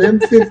lot on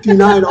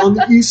M59 on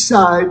the east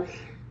side,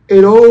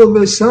 and all of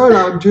a sudden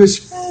I'm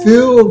just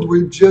filled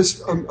with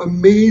just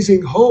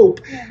amazing hope.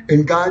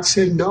 And God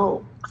said,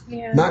 no,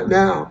 not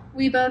now.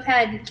 We both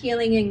had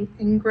healing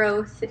and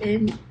growth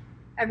and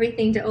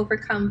everything to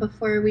overcome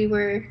before we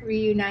were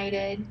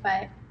reunited.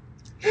 But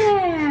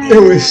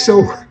it was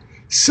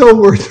so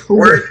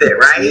worth it,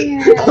 right?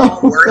 Yeah.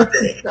 All worth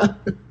it.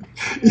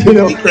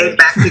 We came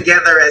back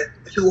together as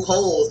two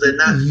wholes and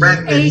not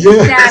fragments.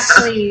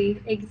 Exactly.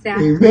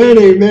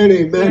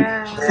 Amen.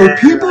 Yeah.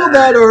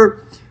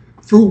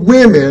 For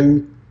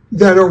women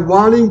that are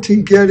wanting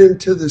to get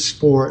into the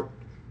sport,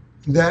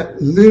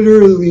 that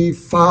literally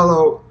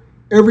follow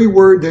every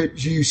word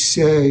that you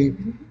say,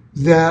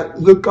 that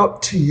look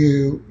up to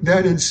you,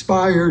 that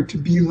inspire to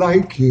be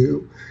like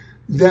you,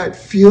 that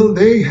feel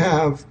they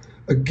have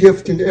a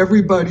gift and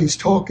everybody's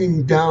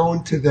talking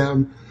down to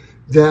them,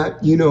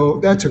 that,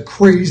 that's a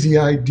crazy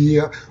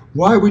idea.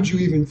 Why would you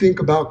even think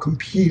about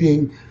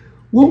competing?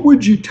 What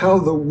would you tell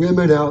the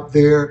women out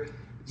there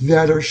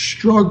that are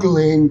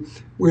struggling,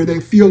 where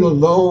they feel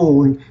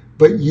alone,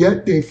 but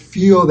yet they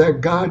feel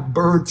that God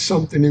burned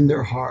something in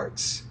their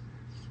hearts?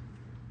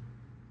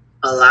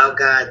 Allow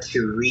God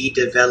to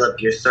redevelop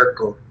your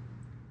circle,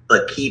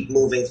 but keep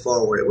moving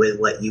forward with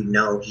what you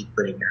know He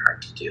put in your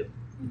heart to do.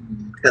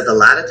 Because a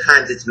lot of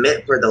times it's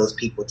meant for those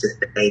people to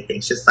say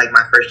things, just like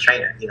my first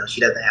trainer.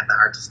 She doesn't have the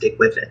heart to stick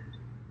with it.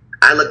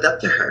 I looked up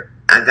to her.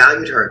 I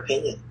valued her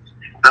opinion.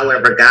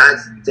 However, God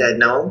said,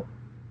 no,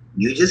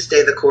 you just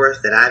stay the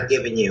course that I've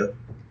given you.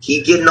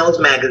 Keep getting those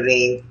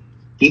magazines.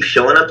 Keep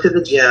showing up to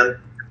the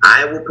gym.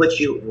 I will put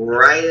you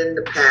right in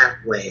the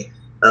pathway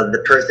of the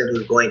person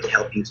who's going to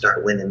help you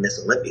start winning Miss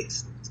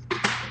Olympias.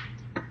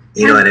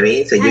 You know what I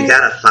mean? So you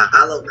got to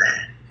follow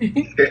that.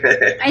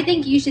 I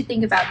think you should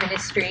think about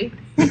ministry.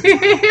 I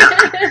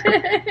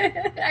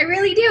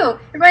really do.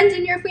 It runs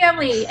in your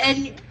family,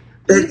 and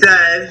it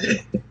does.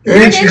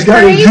 And she's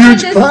got a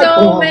huge to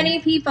platform. So many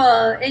people,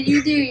 and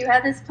you do. You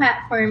have this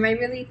platform. I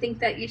really think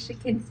that you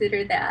should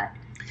consider that.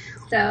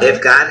 So,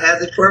 if God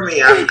has it for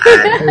me, I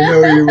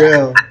know you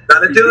will. I'm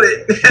gonna do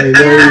it. I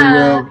know you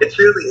will.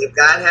 Truly, if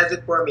God has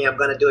it for me, I'm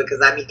gonna do it.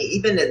 Because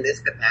even in this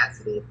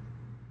capacity,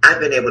 I've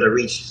been able to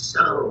reach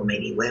so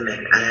many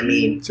women.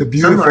 It's a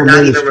beautiful some are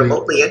not ministry. even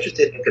remotely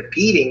interested in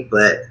competing,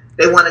 but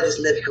they want to just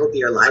live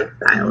healthier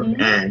lifestyles.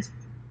 And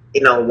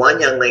one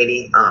young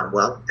lady, I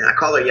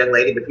call her young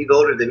lady, but she's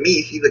older than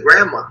me. She's a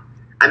grandma.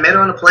 I met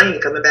her on a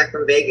plane coming back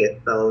from Vegas.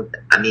 So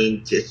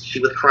she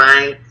was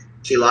crying.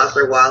 She lost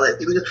her wallet.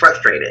 She was just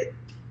frustrated.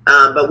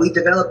 But we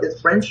developed this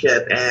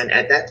friendship, and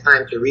at that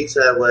time,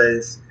 Teresa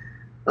was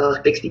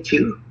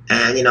 62,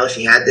 and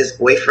she had this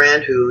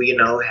boyfriend who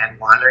had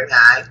wandering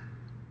eyes.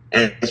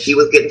 And she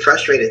was getting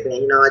frustrated,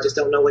 saying, I just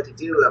don't know what to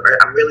do.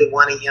 I'm really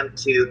wanting him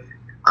to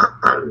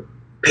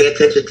pay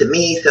attention to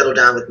me, settle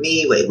down with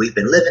me. We've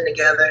been living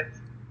together.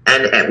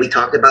 And we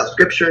talked about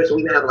scriptures.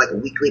 We would have like a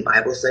weekly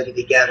Bible study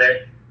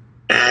together.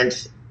 And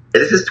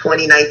this is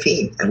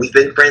 2019. And we've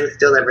been friends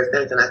still ever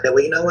since. And I said,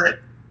 well, you know what?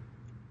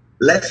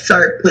 Let's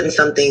start putting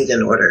some things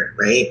in order,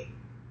 right?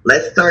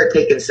 Let's start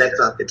taking sex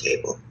off the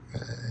table.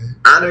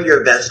 Honor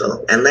your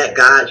vessel and let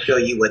God show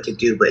you what to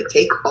do. But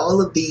take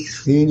all of these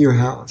clean your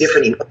house,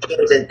 different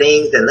emotions and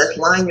things, and let's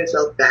line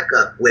yourself back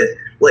up with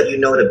what you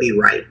know to be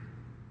right.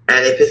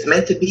 And if it's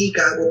meant to be,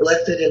 God will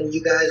bless it and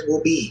you guys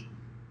will be.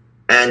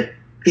 And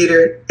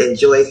Peter and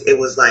Joyce, it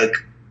was like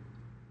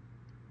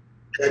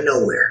out of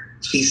nowhere.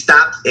 She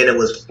stopped, and it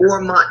was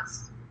 4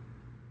 months.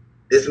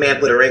 This man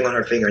put a ring on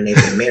her finger, and they've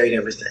been married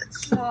ever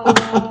since.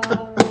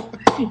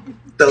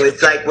 So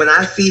it's like when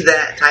I see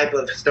that type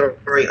of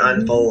story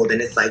unfold,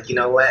 and it's like, you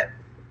know what?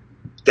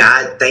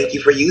 God, thank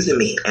you for using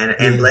me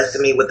and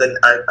blessing me with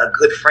a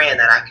good friend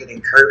that I can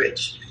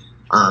encourage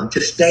to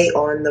stay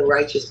on the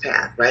righteous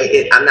path,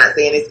 right? I'm not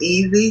saying it's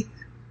easy.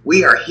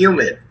 We are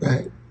human.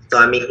 Right.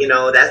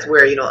 So, that's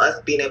where,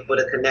 us being able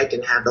to connect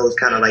and have those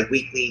kind of like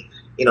weekly,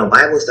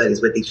 Bible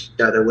studies with each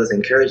other was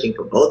encouraging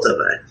for both of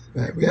us.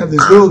 Right. We have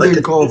this little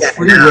thing called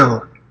free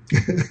will.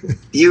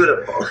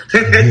 Beautiful.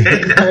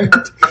 Right.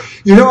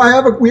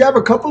 We have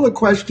a couple of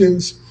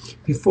questions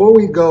before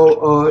we go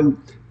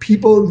on.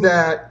 People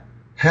that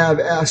have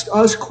asked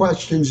us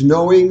questions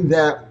knowing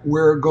that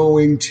we're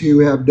going to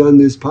have done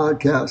this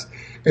podcast.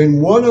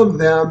 And one of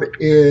them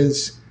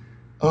is,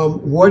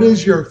 what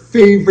is your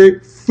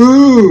favorite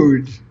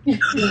food?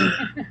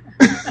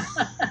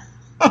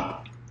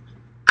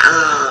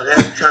 Oh,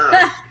 that's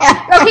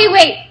tough. Okay,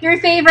 wait. Your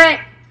favorite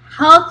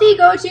healthy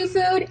go-to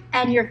food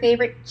and your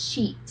favorite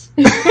cheat.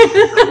 Ooh, good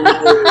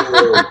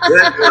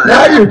one.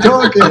 Now you're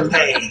talking.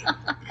 Okay.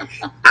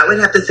 I would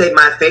have to say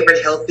my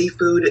favorite healthy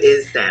food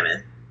is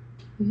salmon.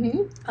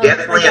 Mm-hmm.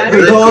 Definitely a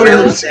good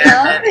grilled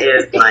salmon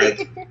is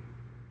like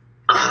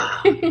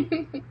Oh,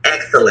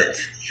 excellent.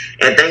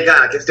 And thank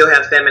God I can still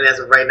have salmon as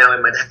of right now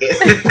in my diet.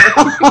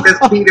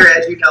 Because Peter,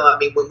 as you know, I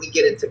mean, when we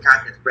get into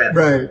contest prep,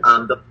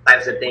 the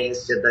types of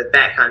things, the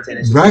fat content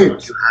is just a little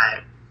too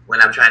high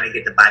when I'm trying to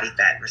get the body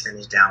fat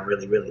percentage down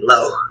really, really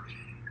low.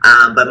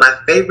 But my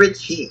favorite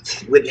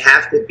cheat would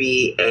have to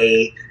be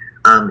a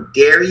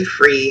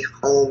dairy-free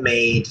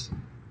homemade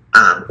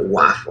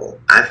waffle.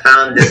 I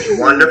found this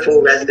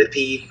wonderful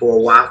recipe for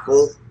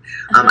waffles.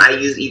 I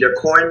use either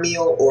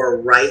cornmeal or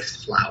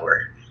rice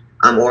flour.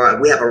 Or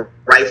we have a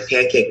rice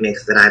pancake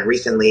mix that I've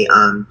recently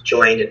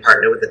joined and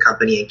partnered with a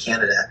company in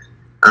Canada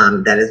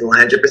that is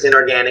 100%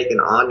 organic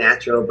and all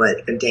natural,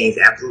 but contains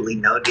absolutely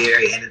no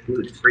dairy and is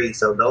gluten-free.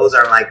 So those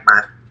are like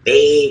my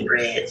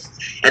favorites.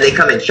 And they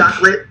come in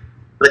chocolate,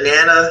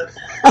 banana,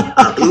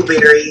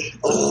 blueberry,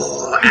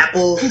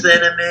 apple,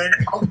 cinnamon.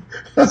 Oh,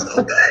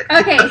 so good.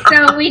 Okay,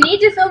 so we need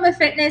to film a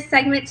fitness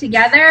segment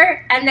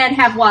together and then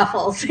have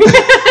waffles.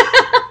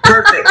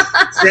 Perfect.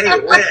 Say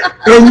it when.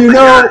 And we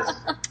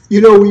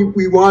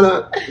want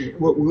to,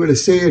 we're going to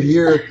say it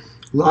here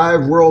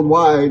live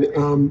worldwide.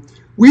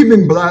 We've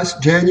been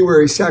blessed.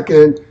 January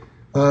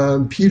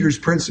 2nd, Peter's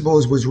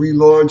Principles was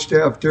relaunched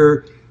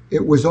after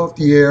it was off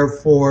the air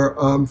for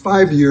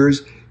 5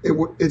 years.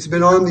 It's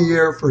been on the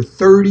air for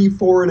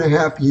 34 and a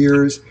half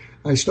years.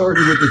 I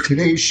started with the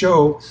Today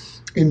Show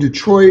in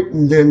Detroit,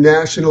 and then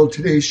National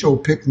Today Show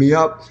picked me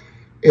up.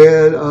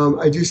 And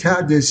I just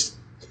had this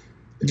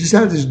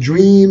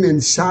dream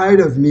inside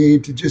of me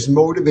to just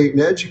motivate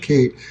and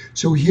educate.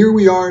 So here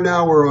we are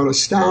now. We're on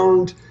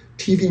Astound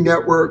TV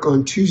network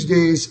on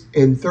Tuesdays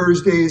and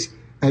Thursdays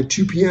at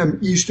 2 p.m.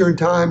 Eastern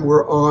Time.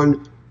 We're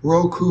on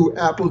Roku,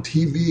 Apple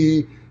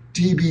TV,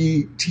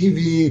 DB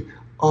TV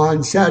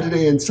on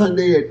Saturday and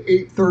Sunday at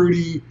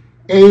 8:30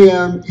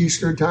 a.m.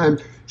 Eastern Time.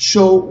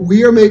 So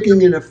we are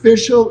making an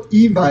official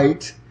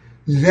invite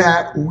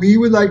that we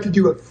would like to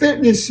do a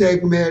fitness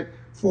segment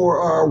for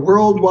our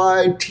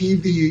worldwide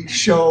TV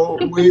show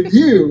with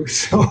you.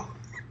 So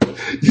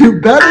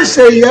you better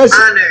say yes.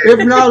 Honored.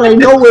 If not, I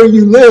know where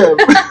you live.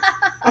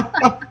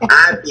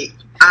 I'd be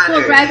honored.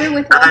 We'll bribe you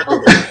with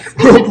waffles.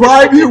 We'll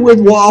bribe you with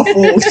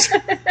waffles.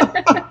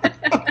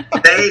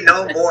 Say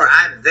no more.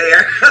 I'm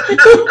there.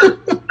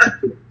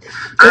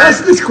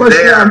 Ask this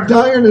question. There. I'm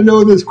dying to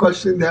know this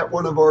question that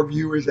one of our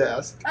viewers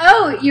asked.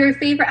 Oh, your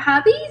favorite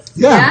hobbies?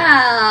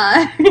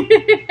 Yeah.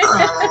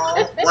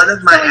 One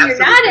of my so you're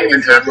not in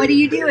the gym. What are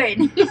you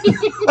doing?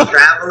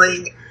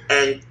 Traveling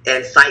and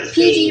sightseeing.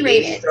 PG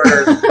rated.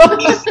 Sort of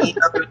museum.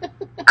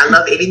 I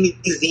love any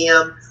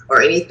museum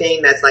or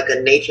anything that's like a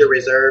nature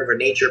reserve or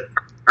nature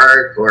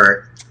park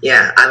or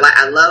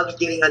I love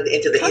getting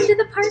into the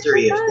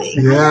history of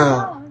things.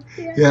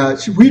 Yeah.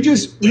 So we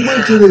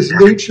went to this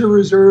nature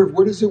reserve.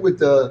 What is it with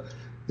the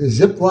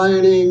zip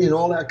lining and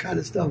all that kind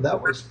of stuff? That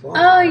was fun.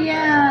 Oh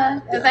yeah,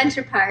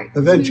 Adventure Park.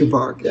 Adventure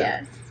Park. Yeah.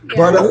 Yes.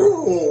 But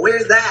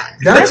where's that?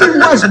 That's in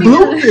West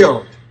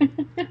Bloomfield.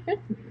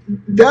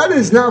 That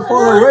is not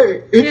far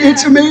away.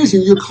 It's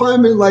amazing. You're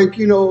climbing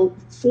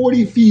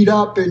 40 feet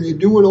up and you're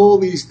doing all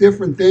these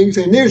different things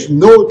and there's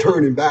no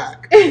turning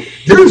back.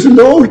 There's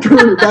no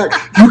turning back.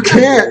 You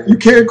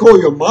can't call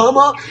your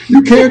mama.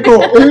 You can't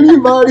call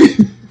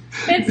anybody.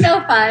 It's so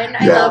fun.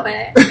 I love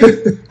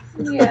it.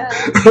 Yeah.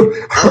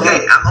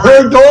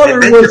 Her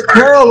daughter was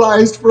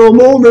paralyzed for a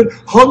moment,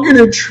 hugging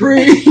a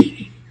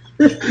tree.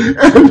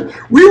 And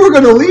we were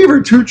going to leave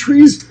her 2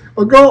 trees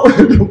ago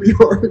in New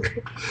York.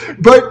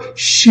 But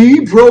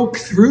she broke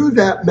through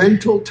that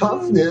mental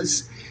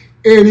toughness,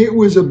 and it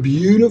was a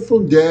beautiful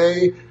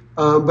day.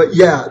 But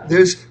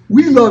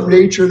we love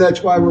nature.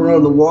 That's why we're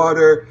on the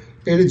water.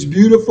 And it's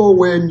beautiful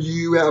when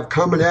you have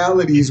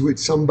commonalities with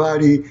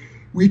somebody.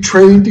 We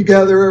train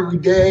together every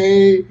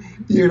day,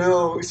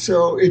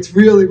 so it's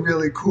really,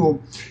 really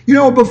cool.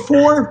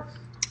 Before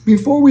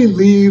we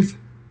leave,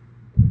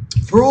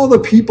 for all the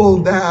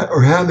people that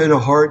are having a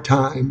hard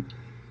time,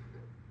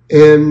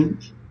 and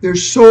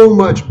there's so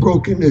much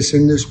brokenness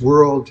in this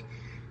world,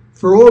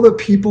 for all the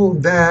people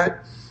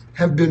that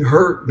have been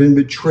hurt, been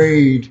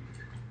betrayed,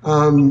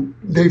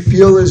 they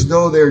feel as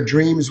though their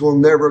dreams will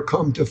never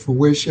come to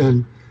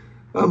fruition.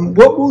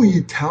 What will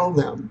you tell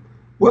them?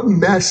 What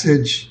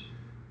message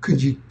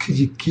could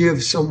you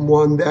give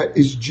someone that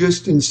is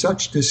just in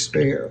such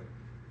despair?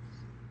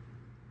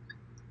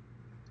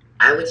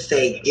 I would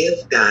say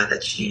give God a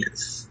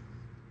chance.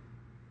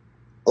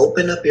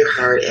 Open up your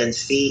heart and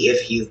see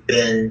if you've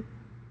been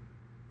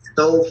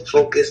so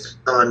focused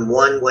on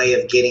one way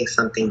of getting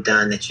something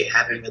done that you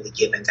haven't really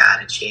given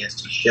God a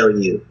chance to show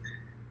you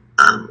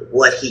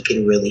what he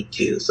can really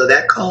do. So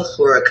that calls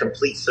for a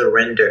complete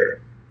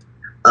surrender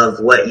of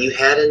what you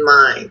had in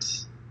mind.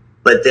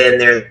 But then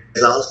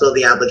there's also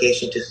the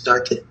obligation to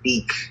start to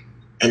seek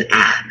and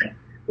ask.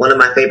 One of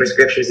my favorite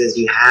scriptures is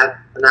you have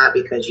not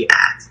because you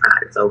ask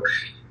not. So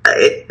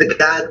it's the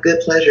God's good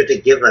pleasure to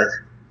give us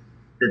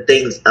the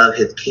things of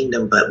his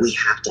kingdom, but we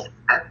have to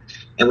ask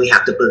and we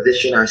have to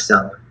position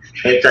ourselves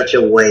in such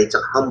a way to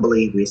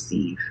humbly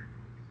receive.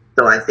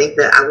 So I think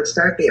that I would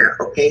start there.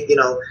 Okay,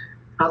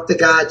 Talk to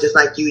God just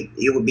like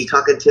you would be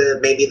talking to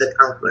maybe the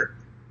counselor.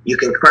 You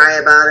can cry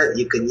about it,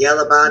 you can yell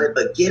about it,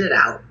 but get it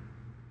out.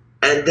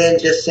 And then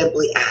just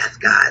simply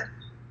ask God,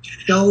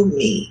 show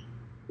me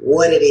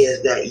what it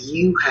is that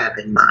you have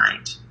in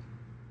mind.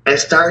 And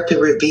start to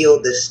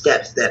reveal the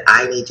steps that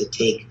I need to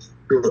take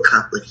to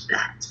accomplish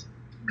that.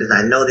 Because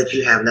I know that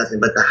you have nothing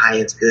but the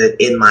highest good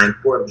in mind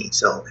for me.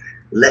 So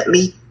let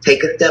me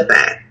take a step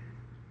back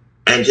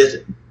and just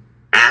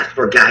ask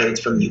for guidance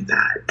from you,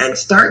 God. And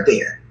start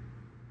there.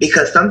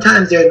 Because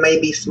sometimes there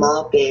may be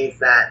small things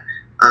that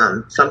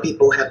some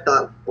people have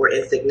thought were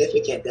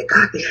insignificant that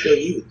God can still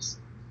use.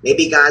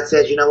 Maybe God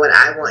says, you know what,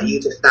 I want you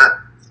to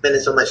stop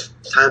spending so much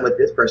time with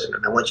this person,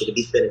 and I want you to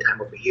be spending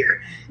time over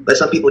here. But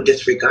some people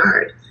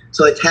disregard.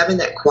 So it's having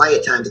that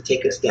quiet time to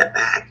take a step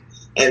back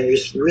and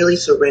just really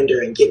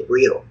surrender and get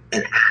real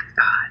and ask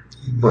God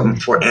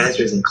for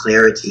answers and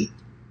clarity.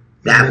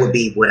 That would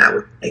be what I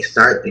would say.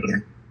 Start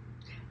there.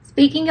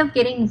 Speaking of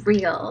getting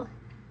real,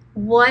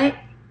 what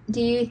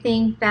do you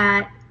think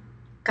that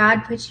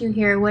God put you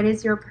here? What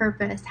is your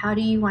purpose? How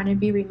do you want to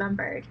be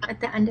remembered at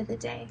the end of the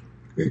day?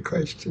 Great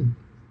question.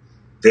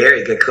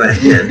 Very good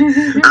question.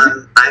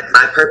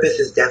 My purpose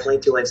is definitely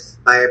to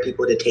inspire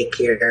people to take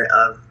care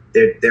of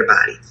their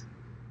bodies.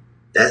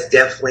 That's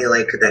definitely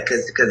like that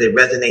because it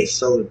resonates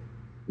so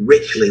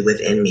richly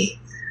within me.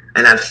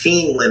 And I've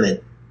seen women,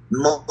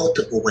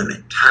 multiple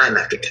women, time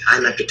after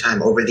time after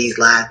time over these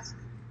last,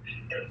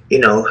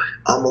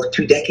 almost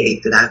 2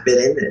 decades that I've been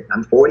in this.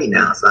 I'm 40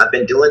 now, so I've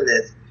been doing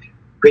this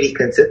pretty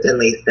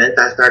consistently since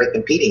I started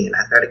competing. And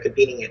I started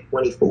competing at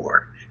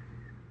 24.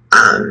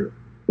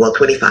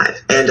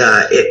 25. And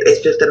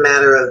it's just a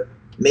matter of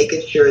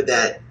making sure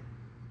that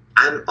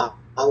I'm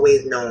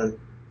always known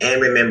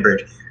and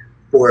remembered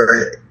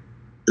for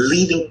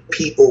leaving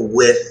people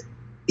with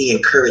the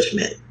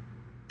encouragement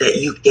that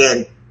you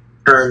can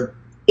turn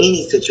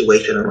any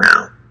situation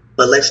around.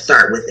 But let's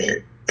start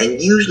within.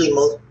 And usually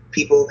most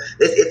people,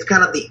 it's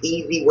kind of the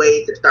easy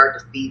way to start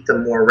to see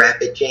some more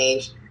rapid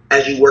change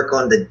as you work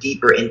on the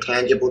deeper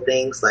intangible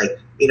things like,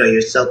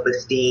 your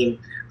self-esteem.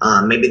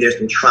 Maybe there's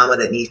some trauma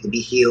that needs to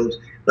be healed.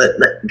 But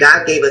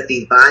God gave us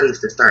these bodies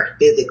to start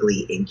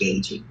physically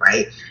engaging,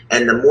 right?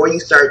 And the more you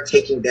start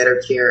taking better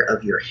care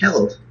of your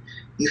health,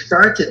 you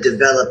start to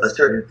develop a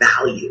certain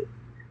value.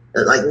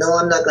 Like, no,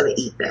 I'm not going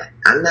to eat that.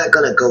 I'm not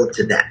going to go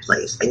to that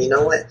place. And you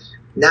know what?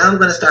 Now I'm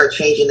going to start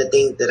changing the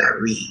things that I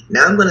read.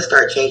 Now I'm going to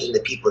start changing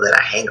the people that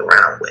I hang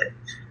around with.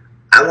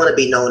 I want to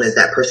be known as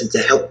that person to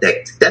help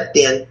that stepped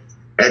in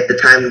at the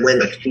time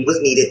when it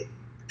was needed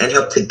and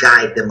help to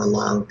guide them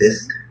along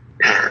this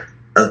path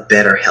of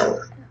better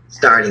health,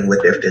 starting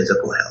with their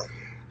physical health.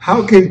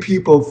 How can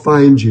people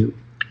find you?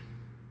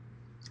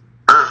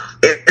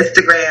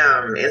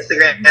 Instagram.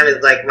 Instagram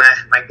is like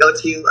my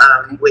go-to,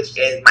 which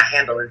is my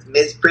handle is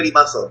Ms. Pretty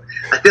Muscle.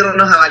 I still don't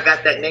know how I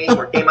got that name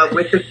or came up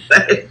with it,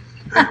 but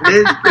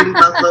Ms. Pretty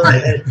Muscle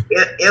and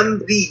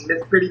MZ,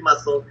 Ms. Pretty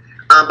Muscle.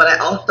 But I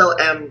also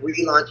am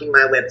relaunching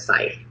my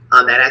website.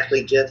 That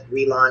actually just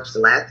relaunched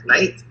last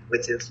night,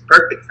 which is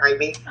perfect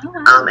timing. Oh,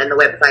 wow. And the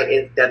website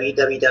is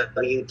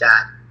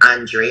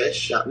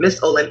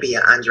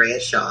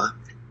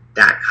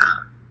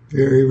MissOlympiaAndreaShaw.com.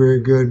 Very, very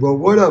good. Well,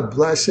 what a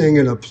blessing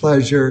and a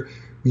pleasure.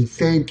 We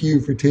thank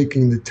you for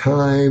taking the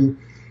time.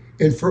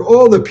 And for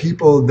all the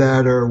people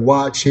that are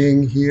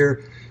watching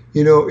here,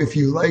 if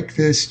you like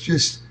this,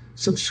 just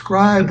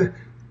subscribe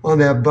on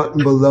that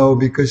button below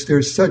because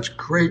there's such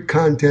great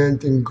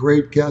content and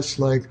great guests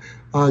like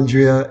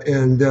Andrea.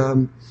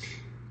 And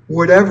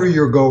whatever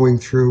you're going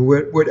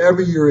through,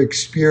 whatever you're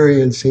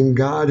experiencing,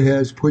 God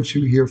has put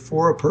you here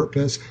for a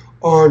purpose,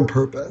 on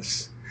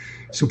purpose.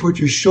 So put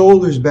your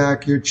shoulders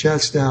back, your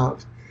chest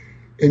out,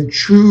 and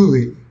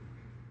truly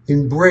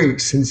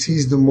embrace and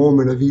seize the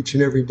moment of each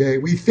and every day.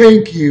 We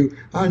thank you,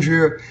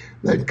 Andrea.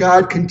 Let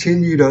God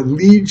continue to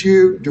lead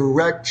you,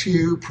 direct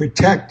you,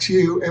 protect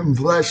you, and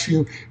bless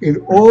you in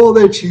all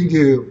that you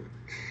do.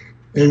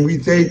 And we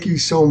thank you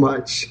so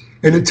much.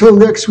 And until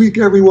next week,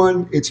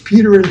 everyone, it's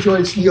Peter and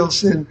Joyce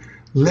Nielsen,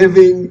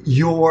 living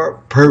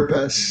your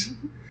purpose.